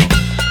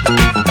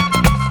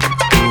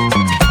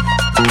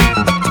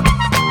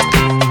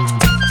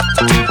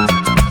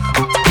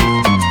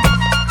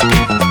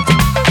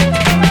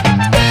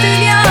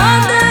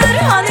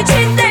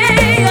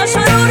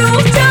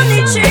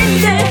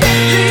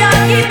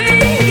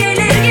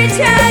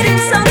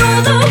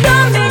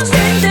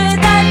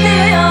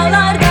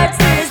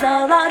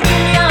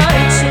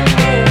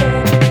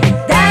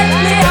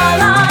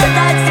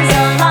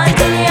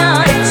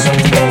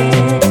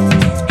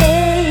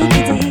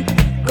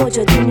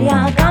 Koca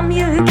dünya gam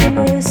yükü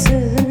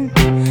müsün?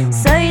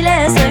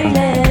 Söyle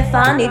söyle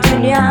fani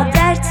dünya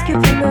dert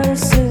küpü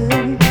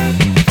müsün?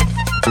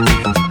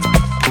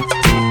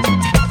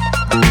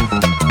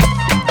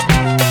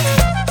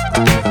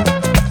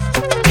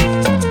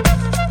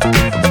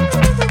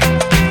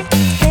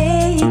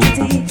 Hey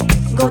gidi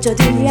koca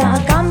dünya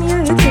gam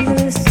yükü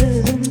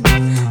müsün?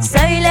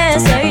 Söyle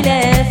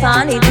söyle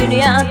fani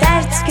dünya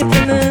dert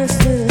küpü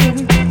müsün?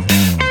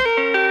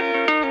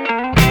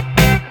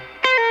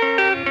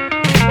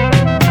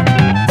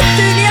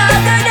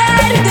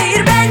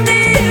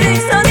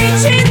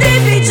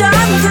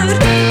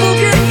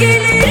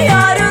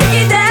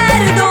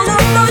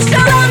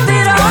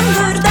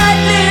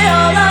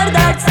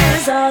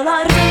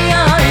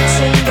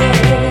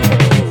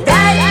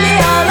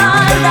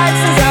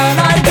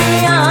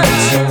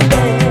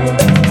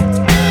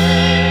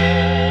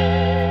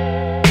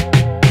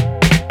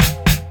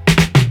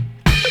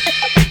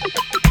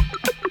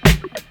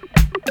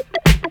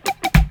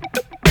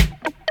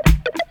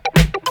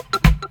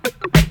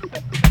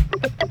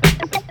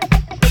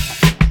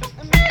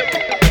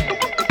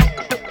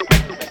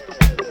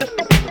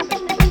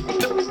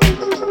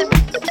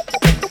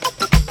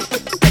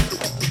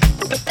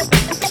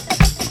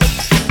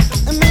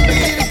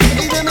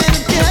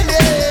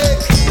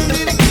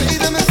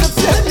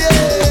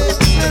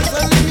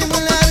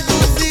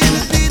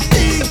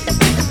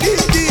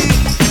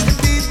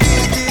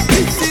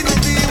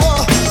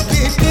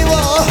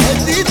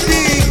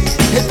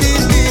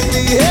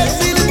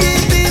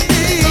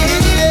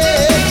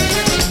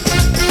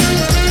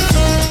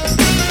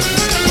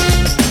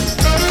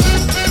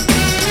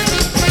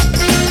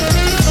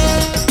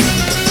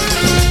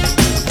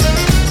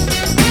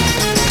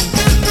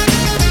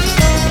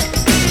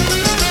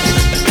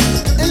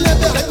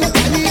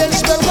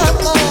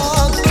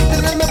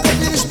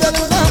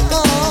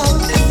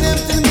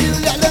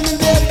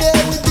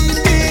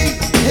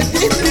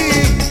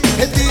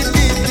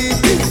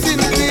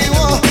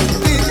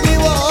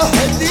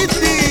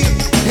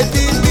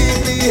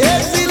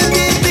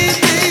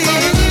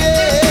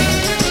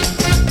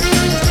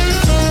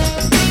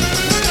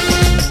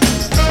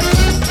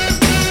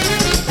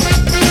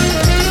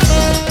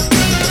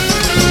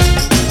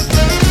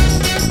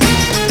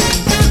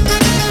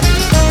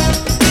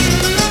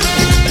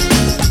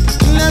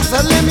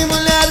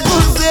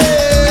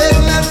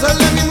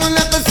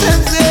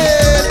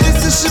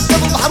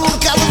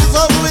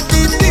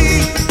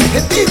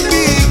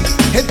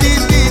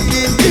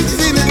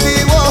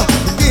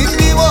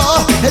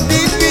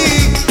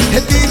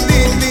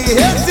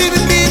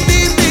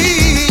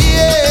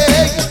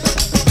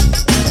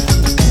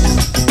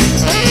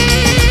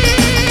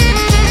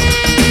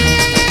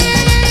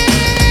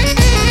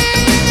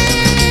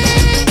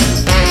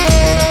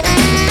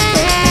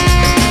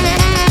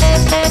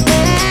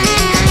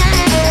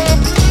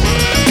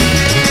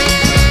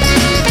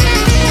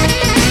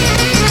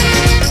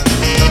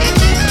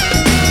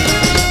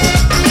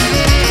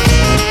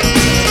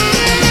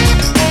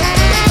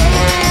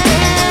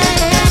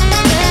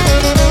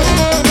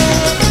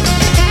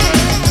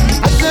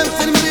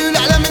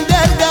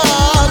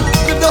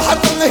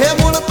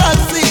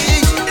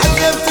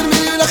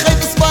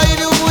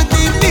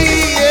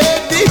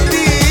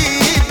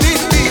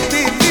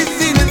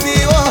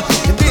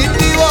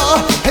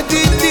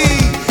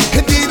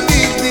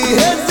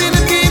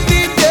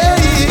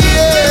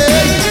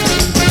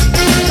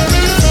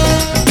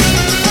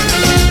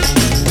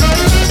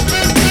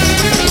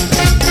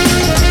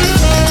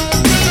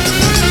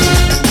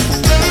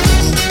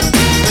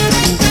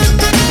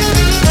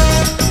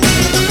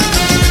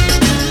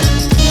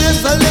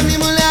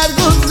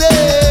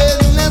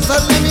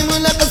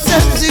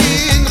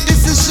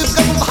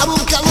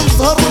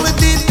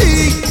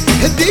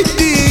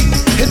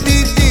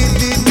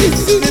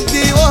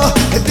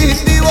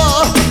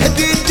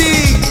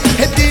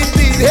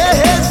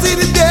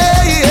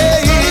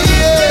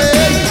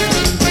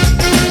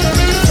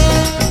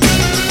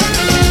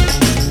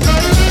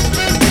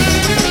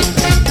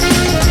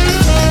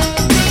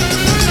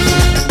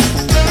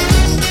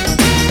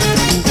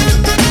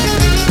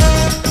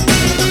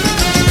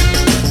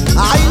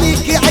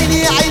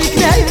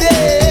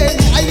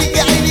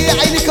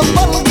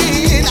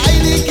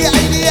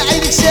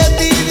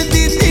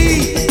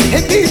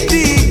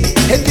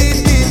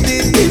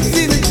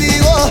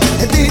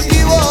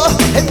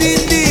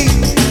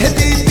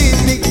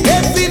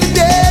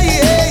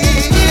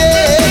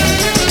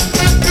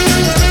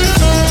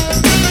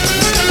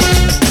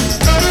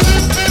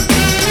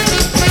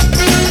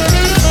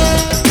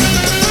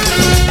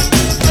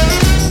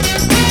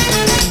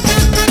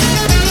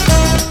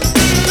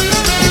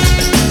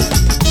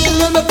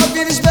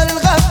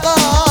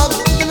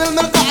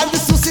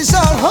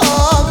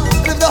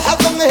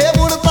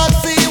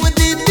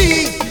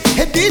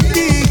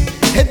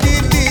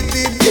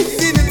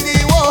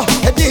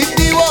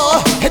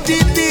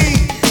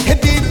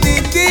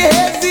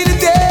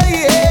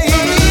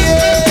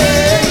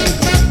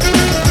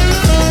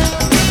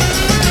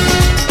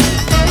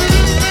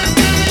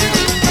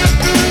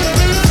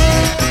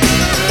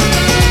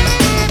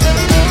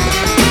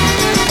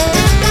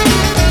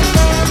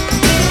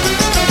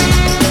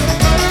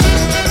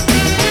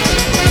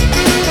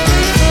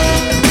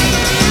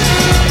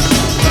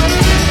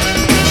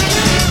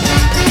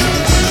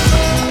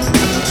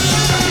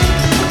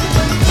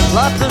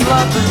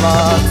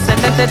 Lotus,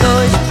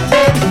 72.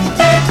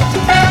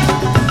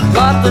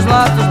 Lotus,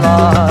 Lotus,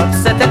 Lotus,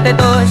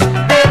 72.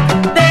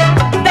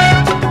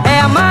 É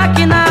a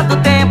máquina do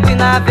tempo e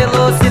na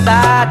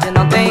velocidade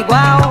não tem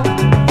igual.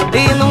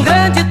 E num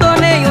grande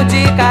torneio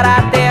de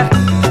caráter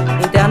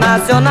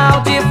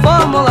internacional de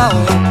Fórmula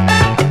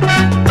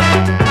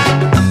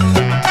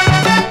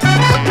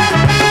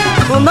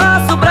 1, o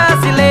nosso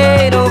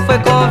brasileiro foi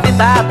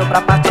convidado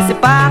para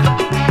participar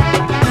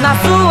na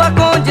sua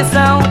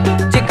condição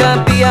de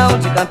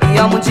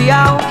campeão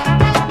mundial,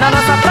 na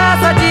nossa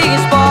praça de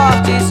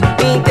esportes,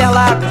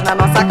 Interlagos, na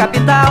nossa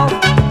capital,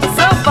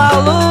 São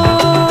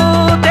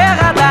Paulo,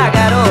 terra da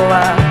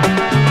garoa,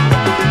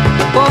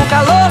 com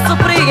calor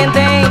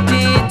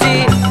surpreendente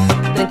de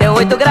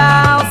 38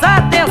 graus.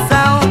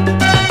 Atenção,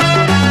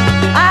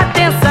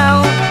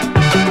 atenção,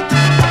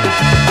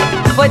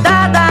 foi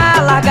dada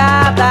a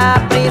largada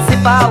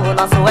principal, o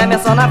nosso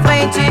Emerson na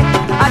frente,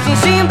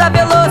 atingindo a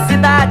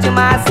velocidade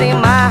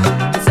máxima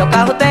que seu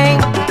carro tem.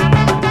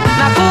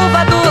 Na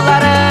curva do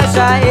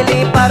laranja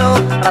ele parou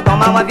pra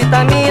tomar uma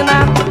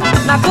vitamina.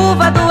 Na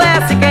curva do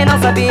S quem não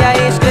sabia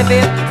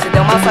escrever se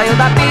deu mal, saiu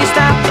da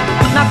pista.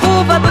 Na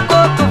curva do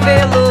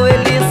cotovelo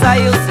ele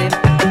saiu-se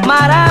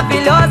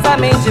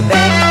maravilhosamente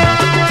bem.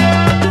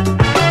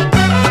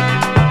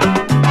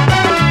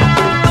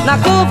 Na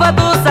curva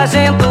do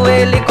sargento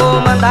ele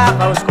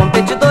comandava os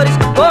competidores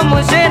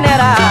como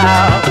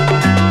general.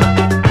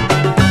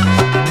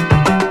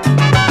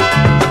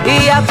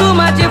 E a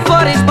turma de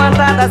fora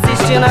espantada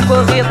assistindo a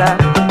corrida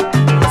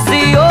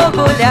se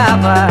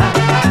orgulhava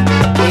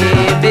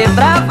e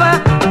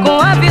vibrava com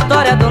a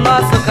vitória do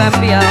nosso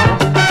campeão.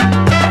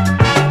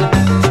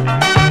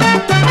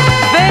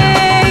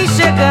 Vem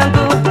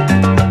chegando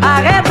a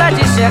reta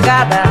de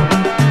chegada,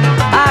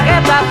 a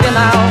reta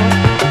final,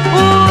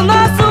 o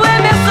nosso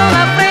Emerson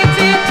na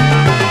frente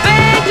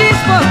vem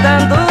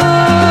despontando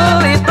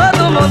e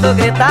todo mundo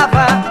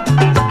gritava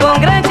com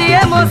grande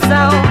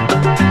emoção: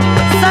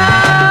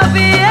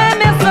 salve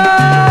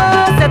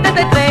Emerson,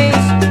 73.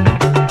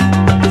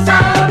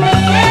 Salve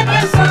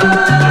Emerson,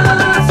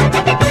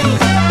 73.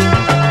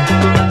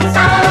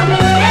 Salve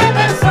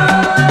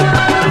Emerson,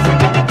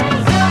 73.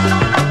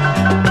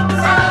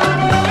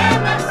 Salve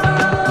Emerson.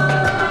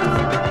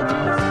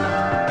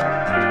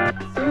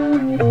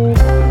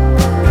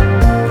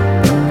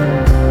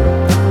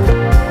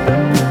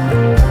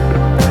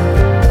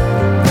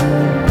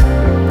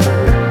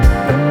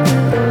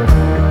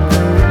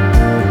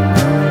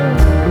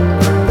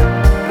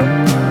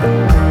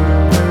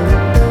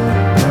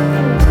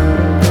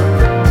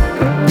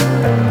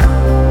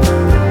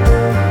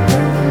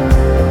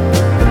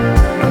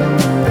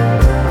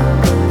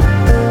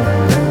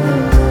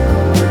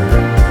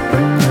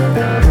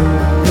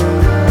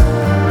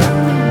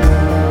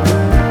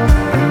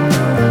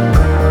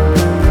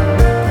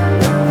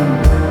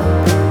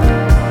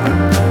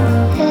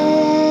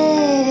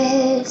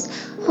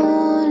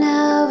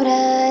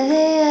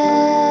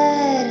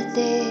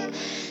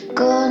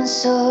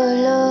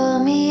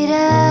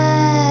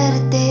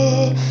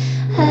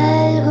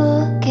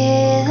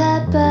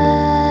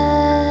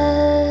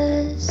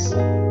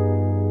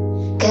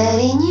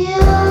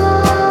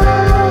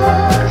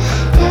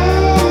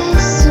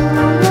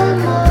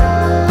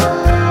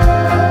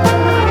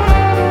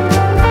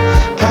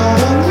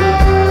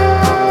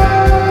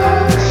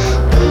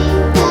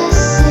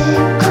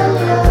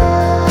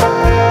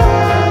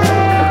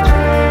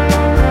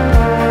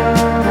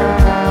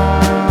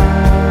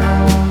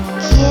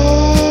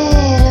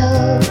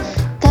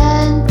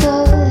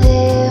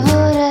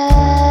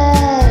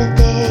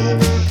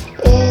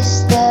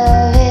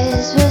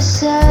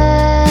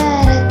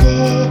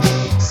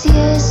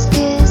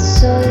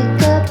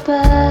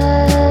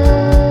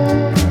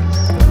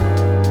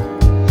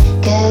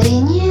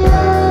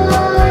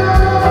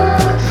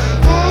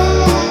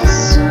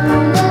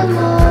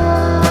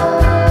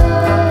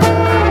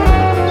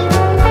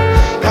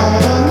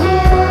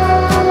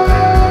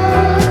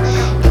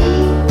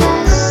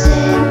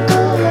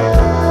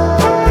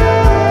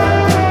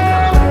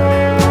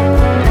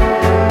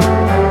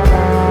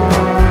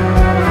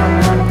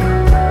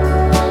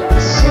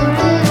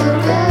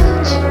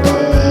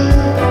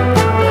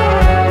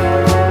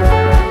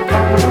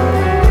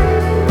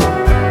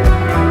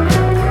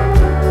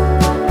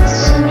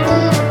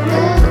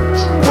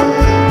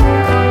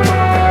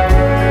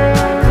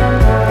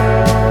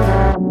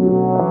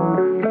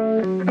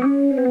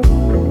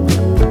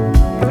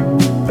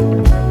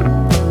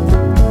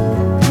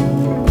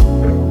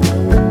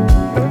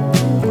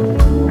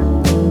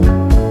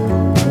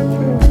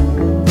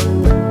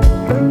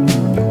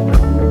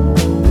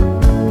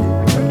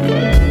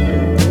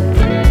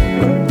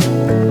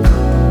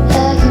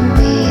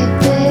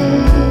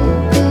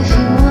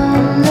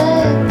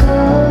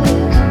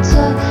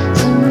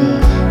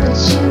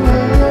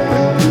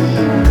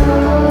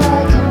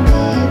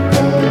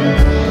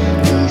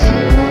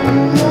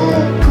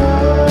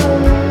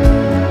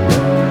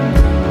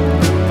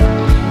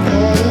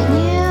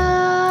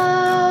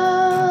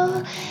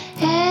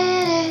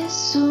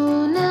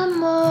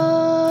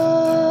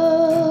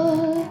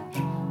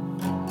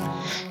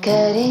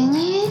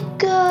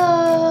 Cariñito,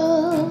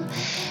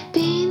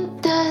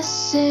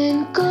 pintas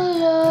en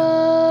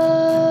color.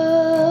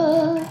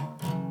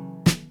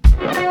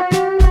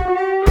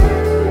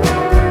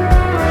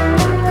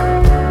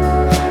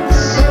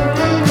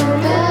 Something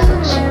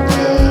about you,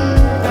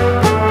 babe.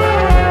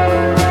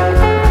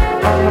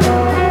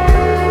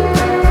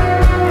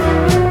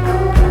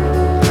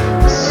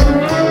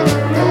 Something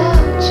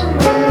about you,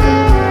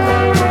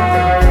 babe.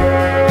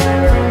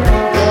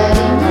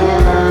 Cariño,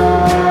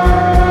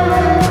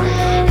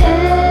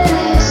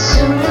 eres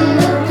something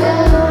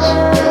about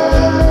you,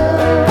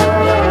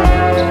 babe.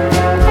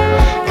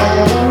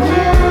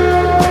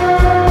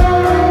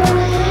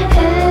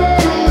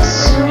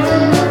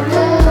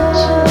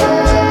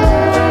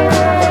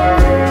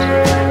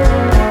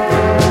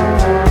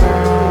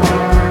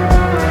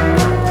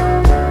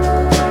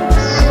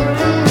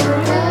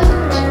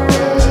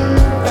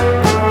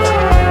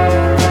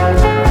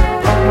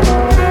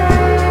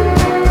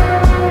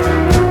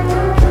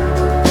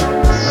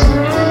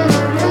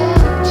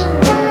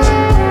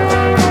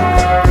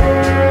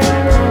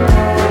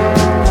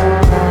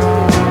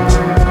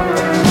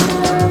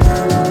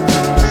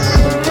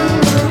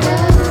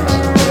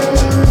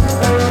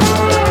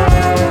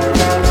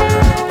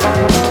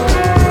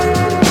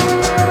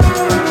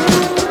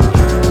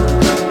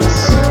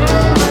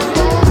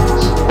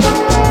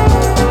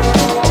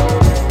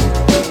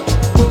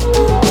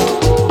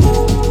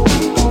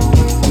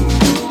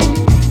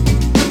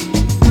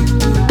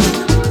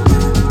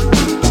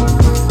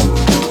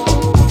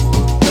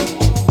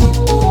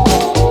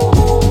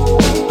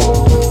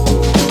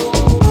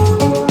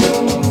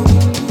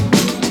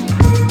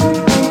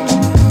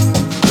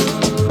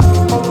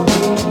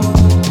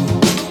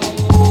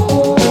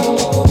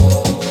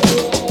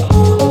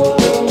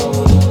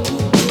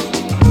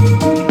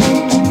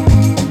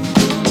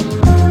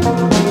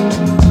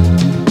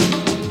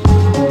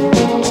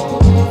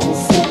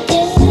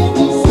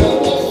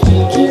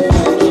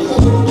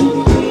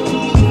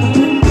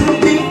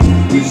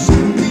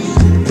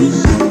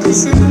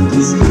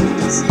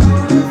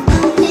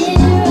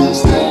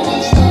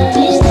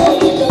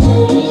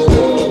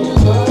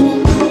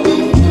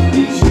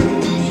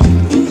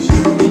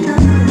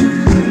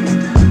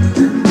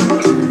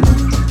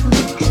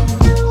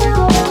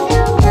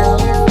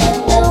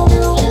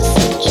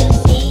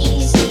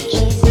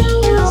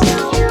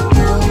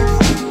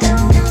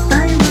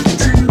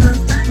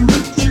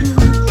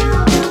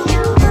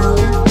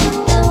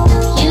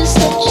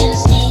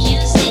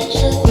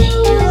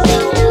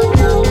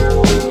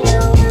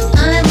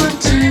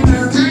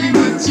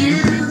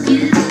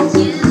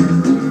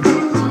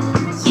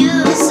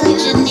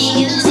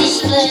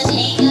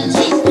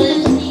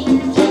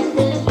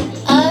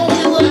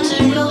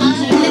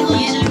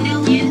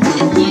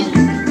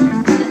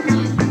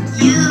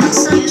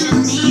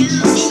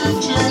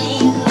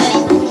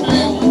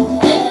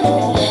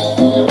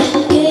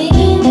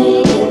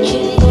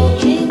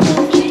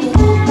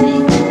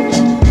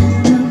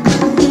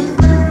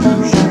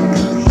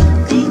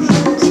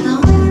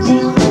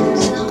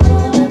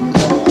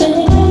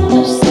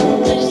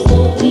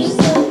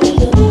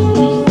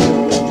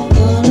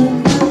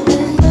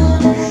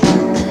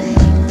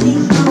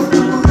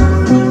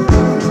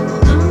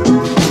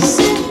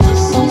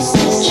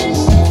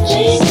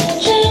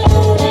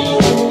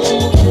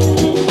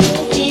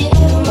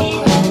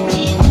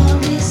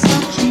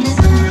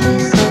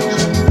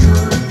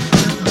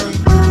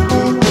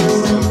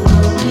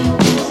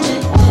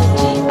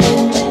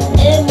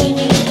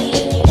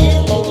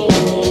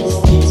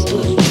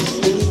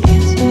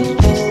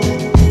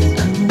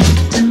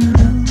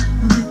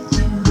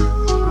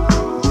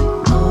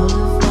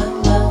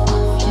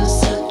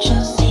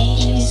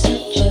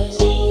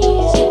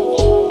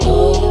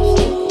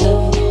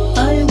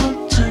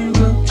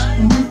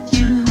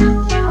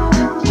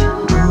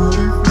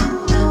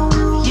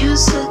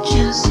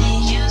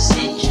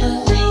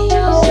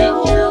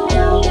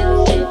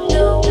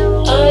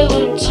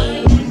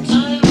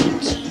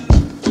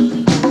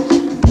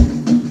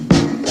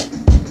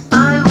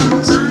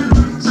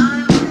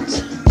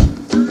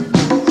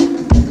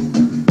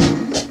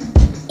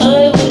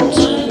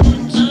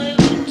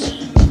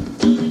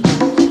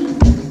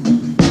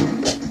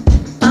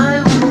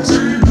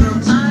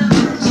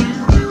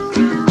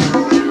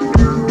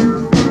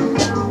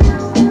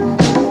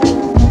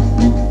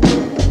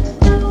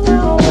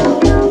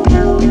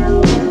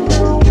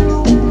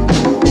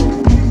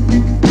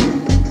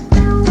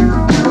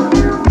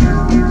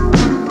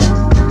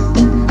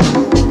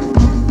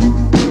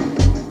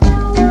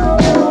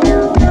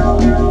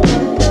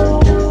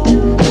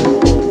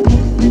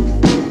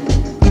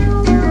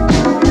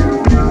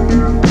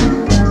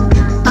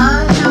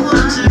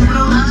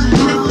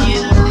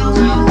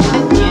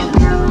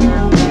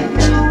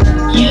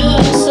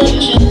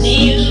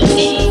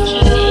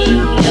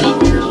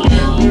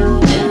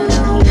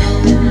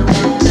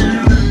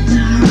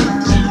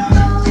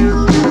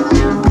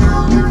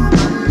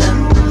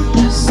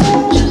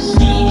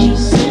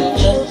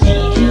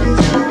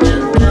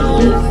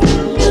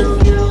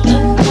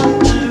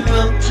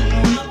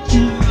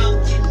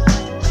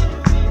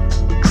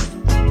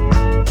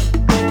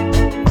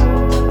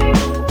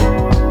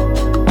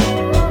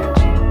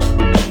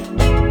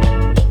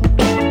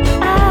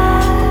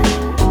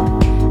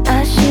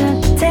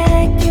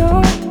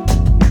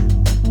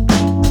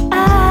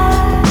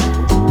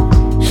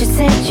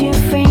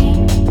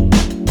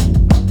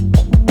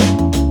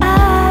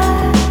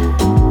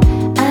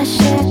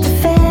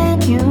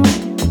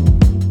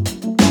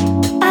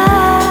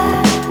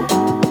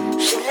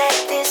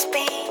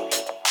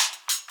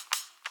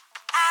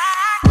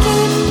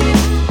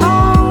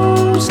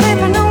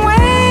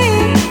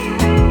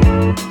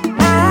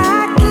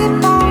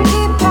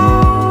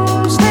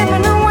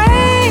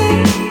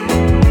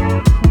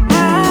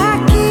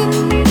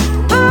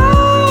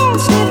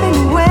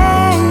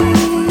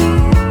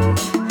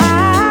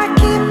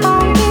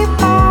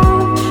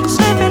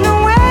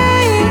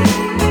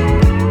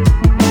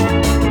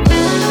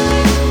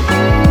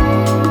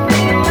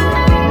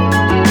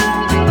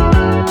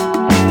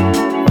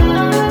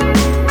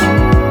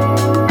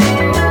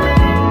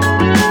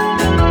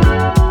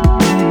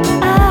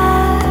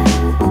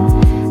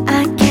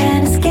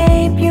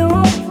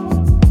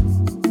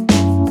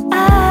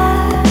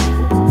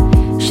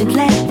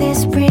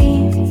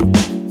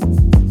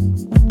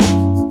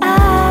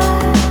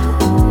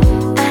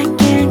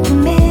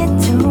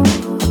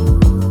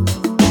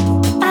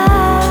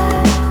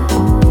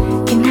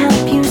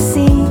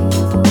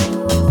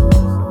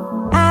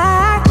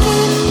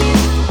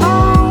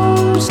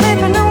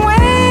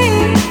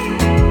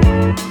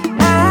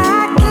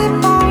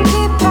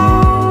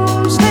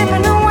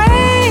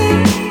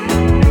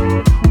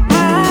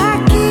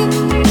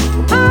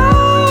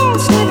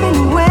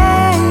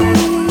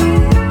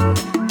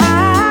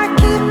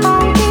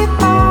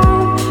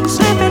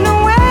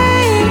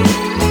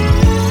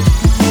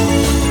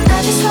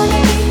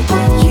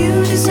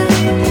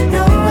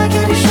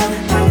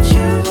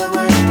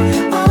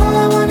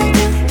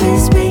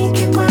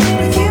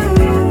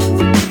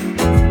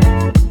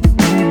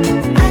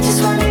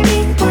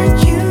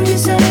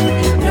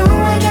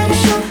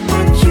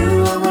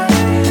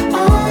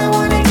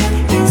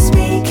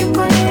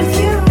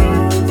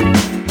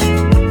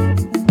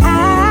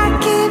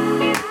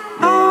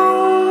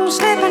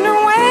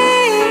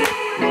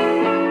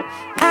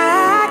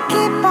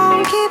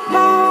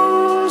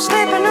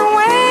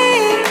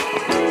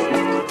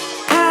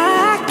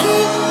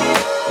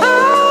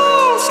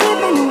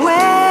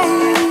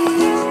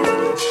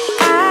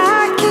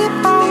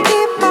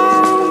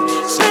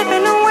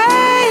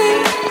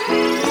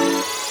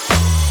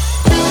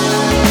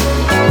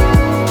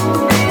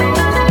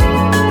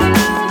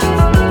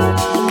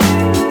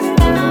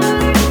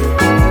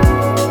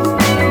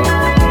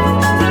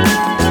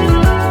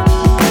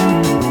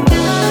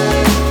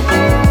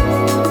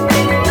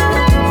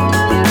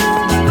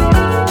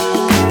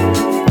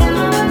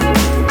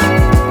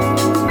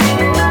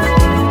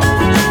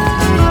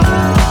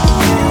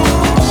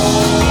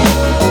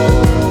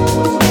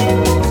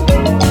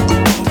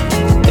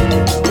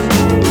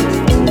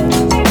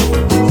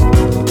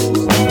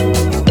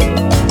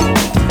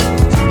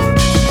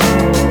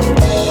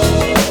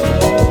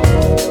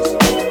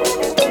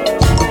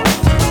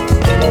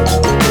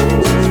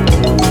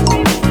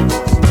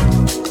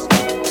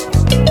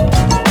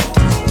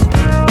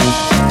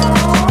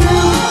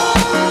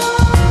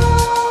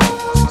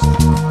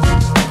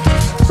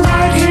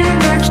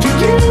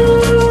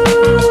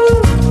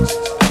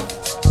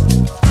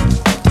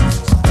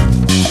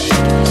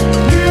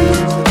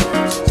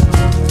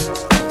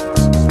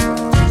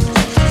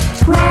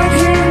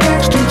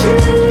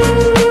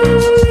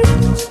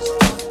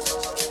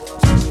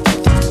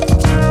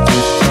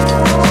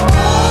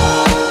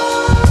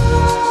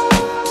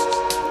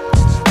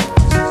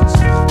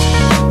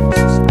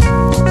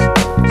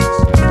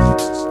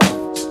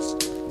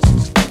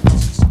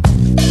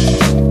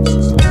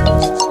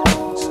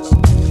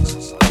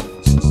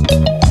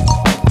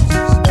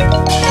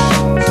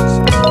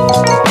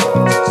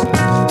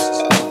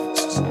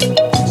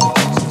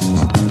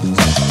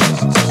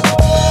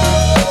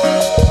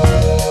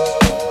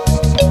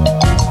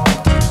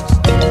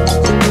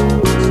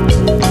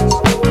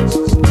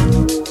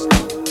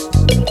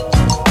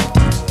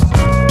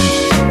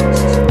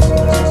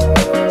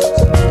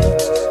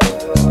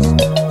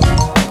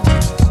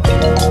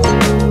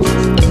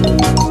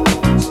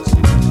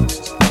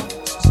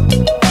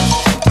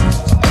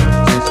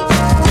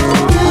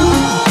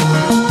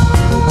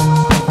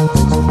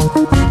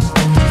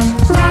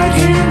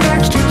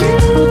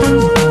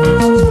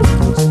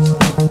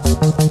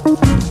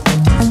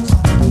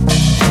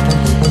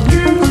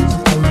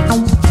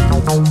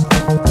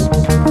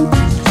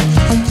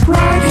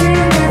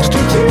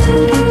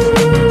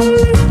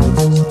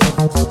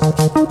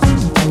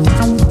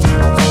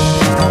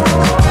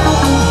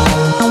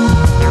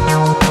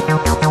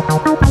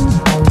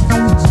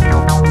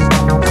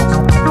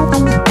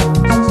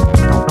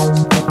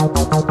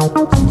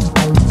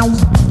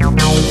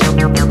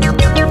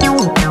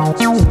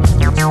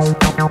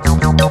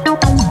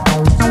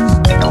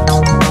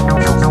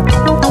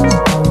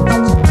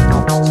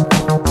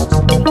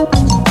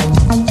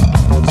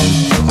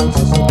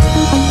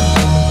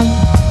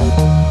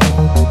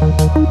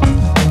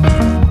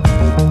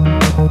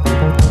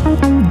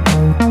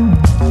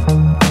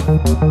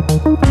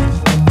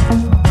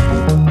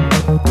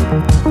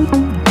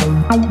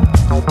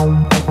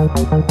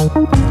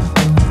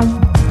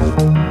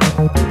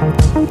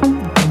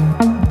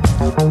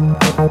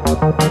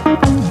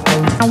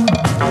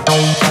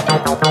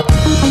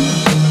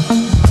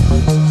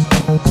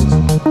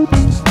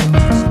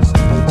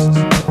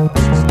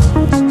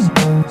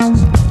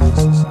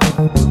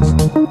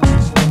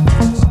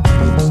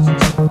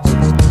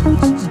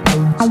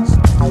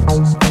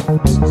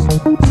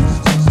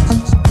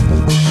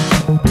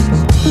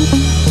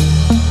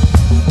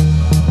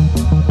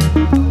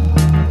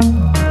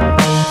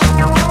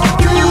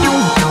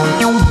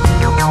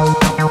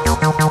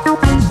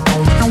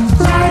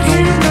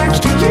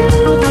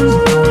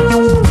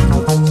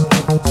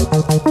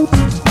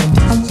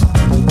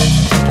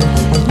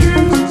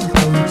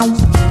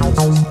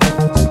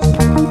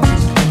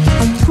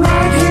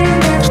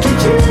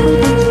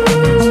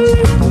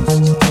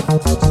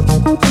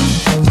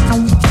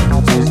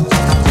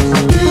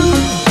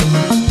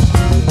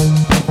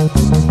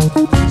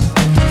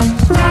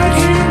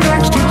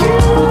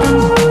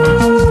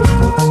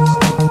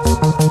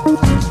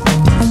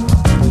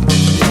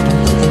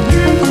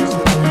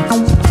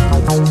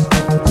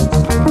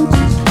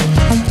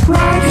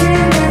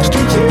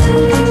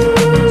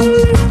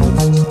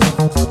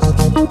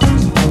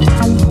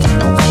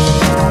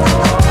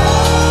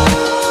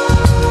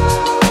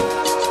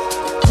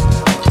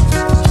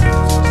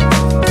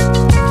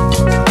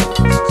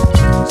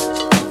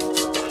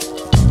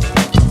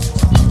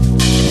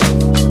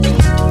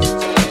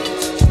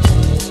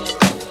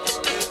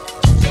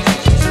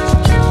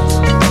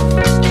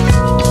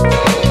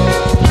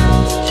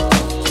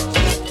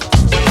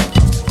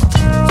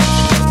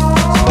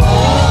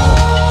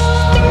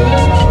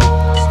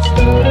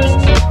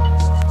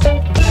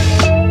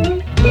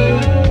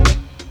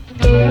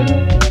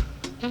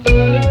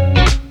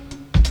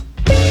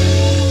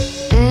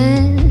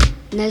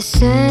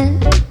 Listen,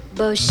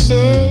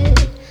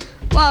 bullshit,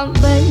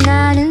 want but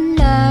not in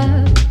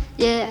love.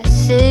 Yeah, I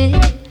see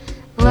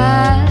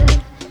why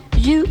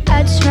you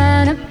are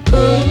trying to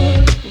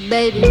prove.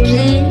 Baby,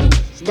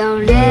 please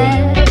don't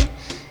let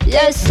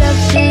yourself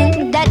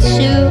think that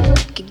you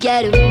could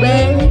get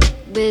away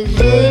with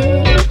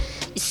it.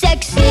 You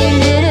sexy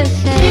little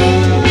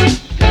thing.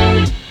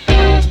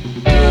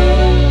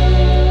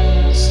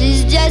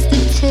 She's just a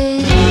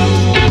tease.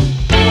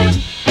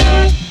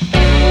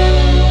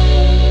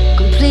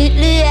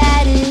 Completely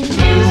at ease.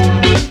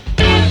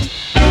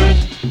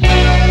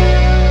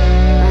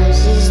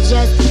 She's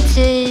just a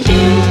tease.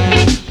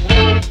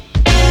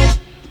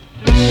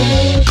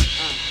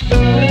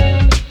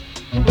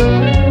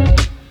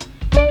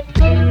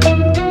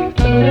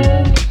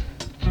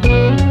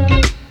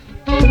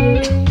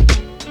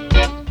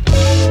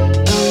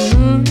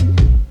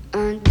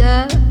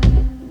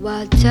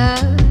 Underwater,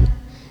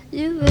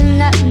 you will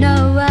not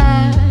know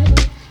what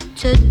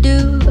to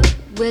do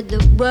with the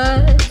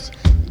words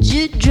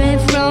you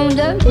drink from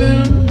the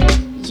room.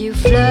 You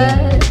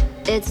flirt,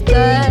 it's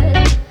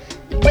good.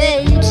 The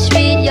way you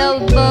treat your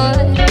boy,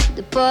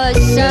 the poor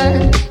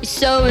son, you're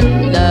so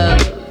in love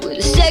with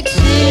a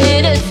sexy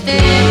little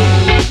thing.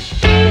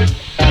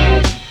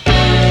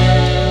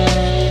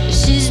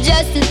 She's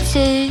just a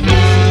tease.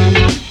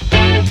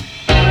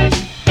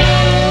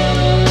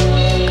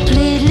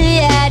 Completely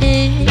at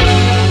ease.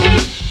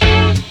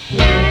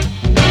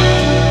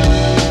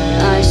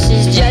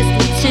 She's just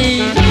a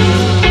tease.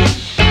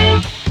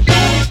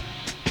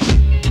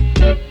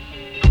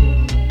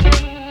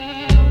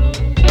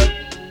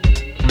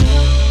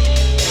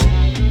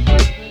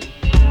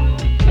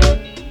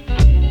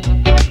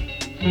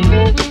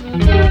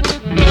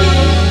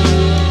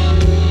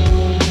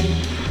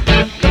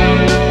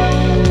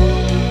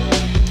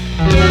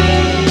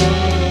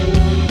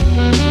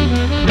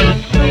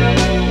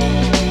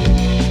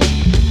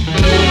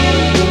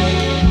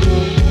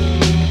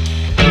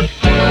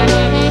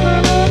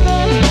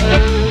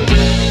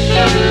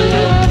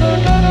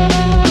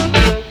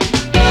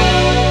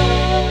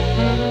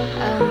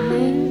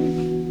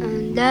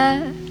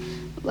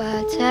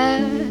 Underwater,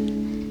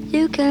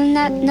 you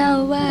cannot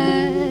know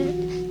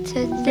what to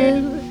do.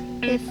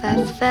 If I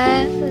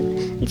fell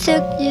and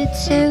took you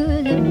to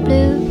the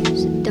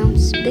blues, don't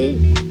speak,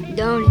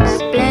 don't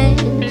explain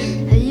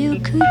how you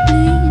could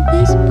leave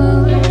this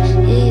boy.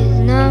 He is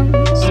numb,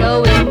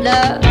 so in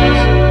love,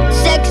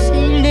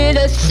 sexy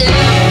little thing.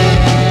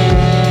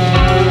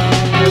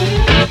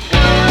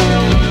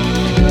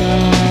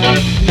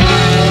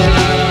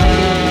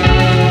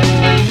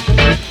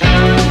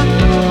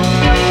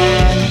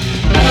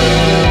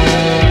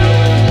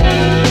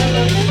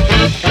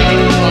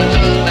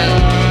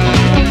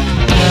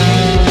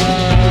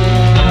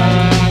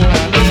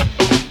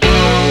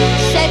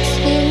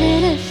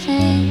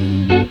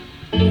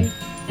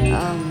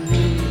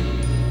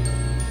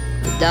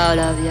 All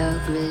of your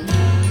grief,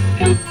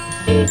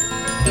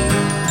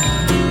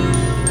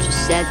 just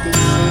set the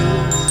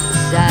seas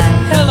aside.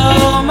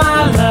 Hello,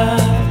 my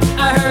love, I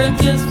heard a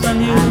kiss from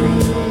you.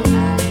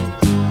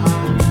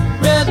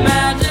 Red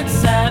magic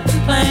satin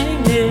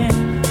playing it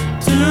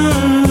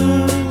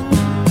too.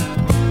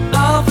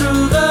 All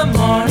through the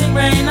morning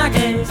rain I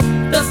gaze,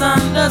 the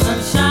sun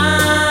doesn't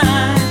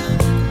shine.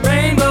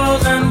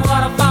 Rainbows and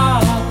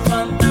waterfalls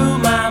run through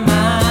my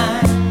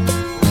mind.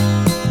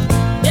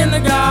 In the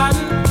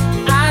garden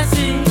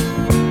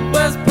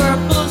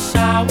purple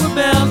shower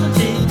bells and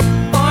tea,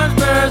 orange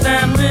birds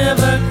and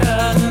river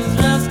cousins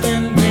dressed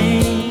in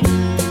green.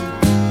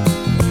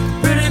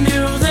 Pretty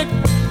music